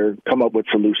each other, come up with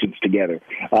solutions together.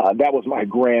 That was my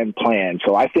grand plan.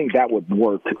 So I think that would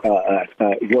work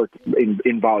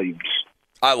in volumes.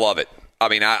 I love it. I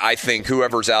mean, I think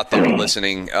whoever's out there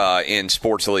listening in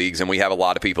sports leagues, and we have a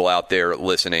lot of people out there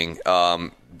listening,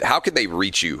 how could they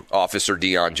reach you, Officer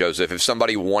Deon Joseph? If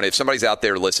somebody's out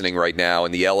there listening right now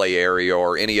in the LA area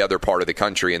or any other part of the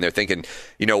country, and they're thinking,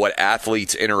 you know what,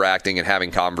 athletes interacting and having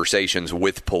conversations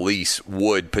with police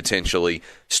would potentially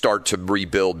start to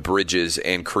rebuild bridges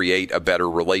and create a better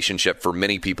relationship for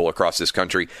many people across this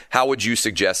country, how would you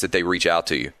suggest that they reach out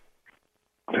to you?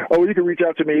 Oh, you can reach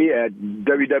out to me at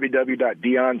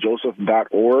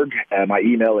www.deonjoseph.org. My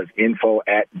email is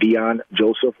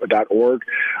info@deonjoseph.org.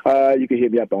 You can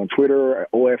hit me up on Twitter,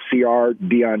 OFCR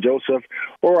Deon Joseph,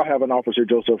 or I have an Officer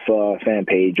Joseph fan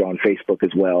page on Facebook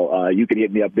as well. You can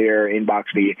hit me up there,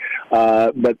 inbox me.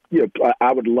 But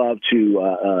I would love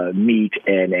to meet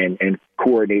and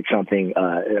coordinate something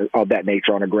of that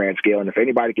nature on a grand scale. And if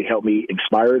anybody can help me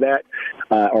inspire that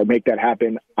or make that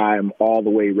happen, I'm all the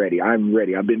way ready. I'm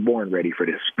ready. I've been born ready for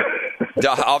this.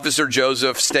 Officer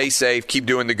Joseph, stay safe. Keep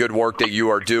doing the good work that you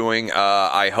are doing.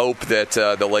 I hope that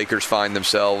the Lakers find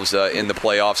themselves in the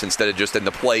playoffs instead of just in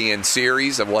the play-in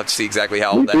series. And we'll have to see exactly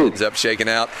how that ends up shaking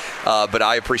out. But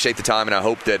I appreciate the time, and I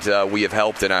hope that we have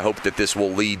helped, and I hope that this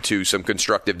will lead to some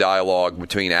constructive dialogue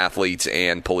between athletes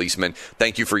and policemen.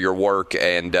 Thank you for your work,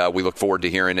 and we look forward to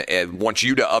hearing and want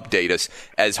you to update us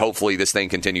as hopefully this thing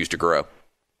continues to grow.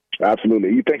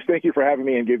 Absolutely. Thank you for having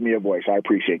me and giving me a voice. I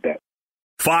appreciate that.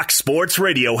 Fox Sports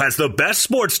Radio has the best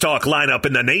sports talk lineup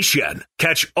in the nation.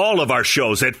 Catch all of our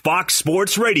shows at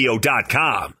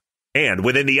foxsportsradio.com. And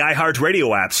within the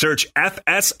iHeartRadio app, search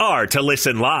FSR to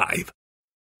listen live.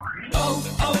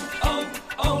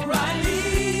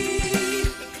 O'Reilly.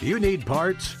 You need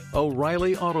parts?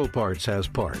 O'Reilly Auto Parts has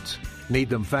parts. Need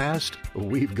them fast?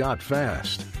 We've got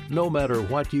fast. No matter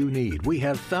what you need, we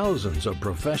have thousands of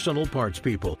professional parts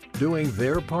people doing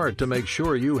their part to make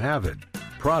sure you have it.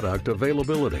 Product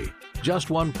availability. Just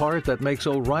one part that makes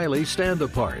O'Reilly stand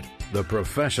apart. The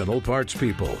professional parts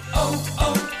people.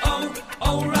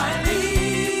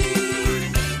 O'Reilly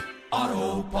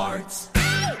Auto Parts.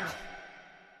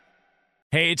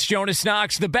 Hey, it's Jonas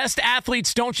Knox. The best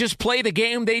athletes don't just play the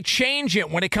game, they change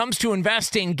it. When it comes to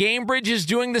investing, GameBridge is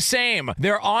doing the same.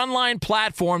 Their online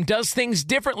platform does things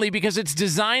differently because it's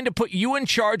designed to put you in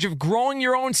charge of growing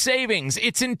your own savings.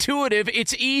 It's intuitive,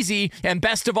 it's easy, and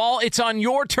best of all, it's on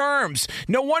your terms.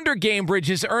 No wonder GameBridge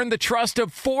has earned the trust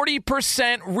of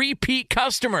 40% repeat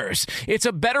customers. It's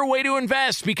a better way to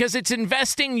invest because it's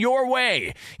investing your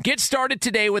way. Get started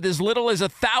today with as little as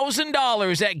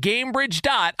 $1,000 at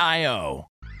GameBridge.io.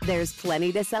 There's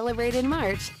plenty to celebrate in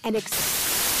March and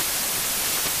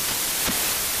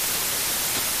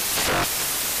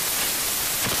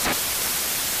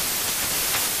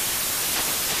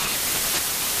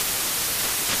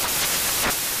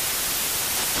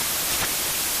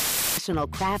National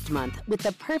Craft Month with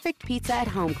the perfect pizza at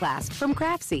home class from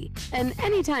Craftsy. And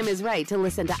anytime is right to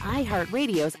listen to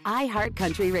iHeartRadio's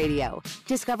iHeartCountry Radio.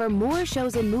 Discover more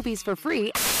shows and movies for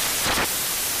free.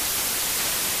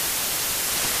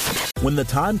 When the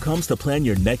time comes to plan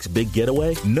your next big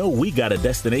getaway, know we got a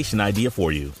destination idea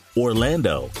for you.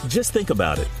 Orlando. Just think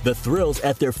about it. The thrills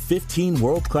at their 15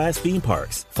 world-class theme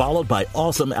parks, followed by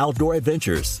awesome outdoor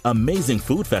adventures, amazing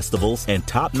food festivals, and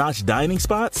top-notch dining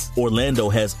spots. Orlando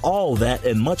has all that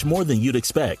and much more than you'd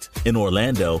expect. In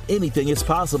Orlando, anything is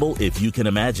possible if you can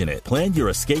imagine it. Plan your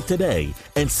escape today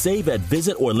and save at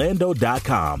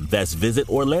visitorlando.com. That's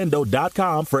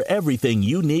visitorlando.com for everything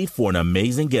you need for an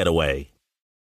amazing getaway.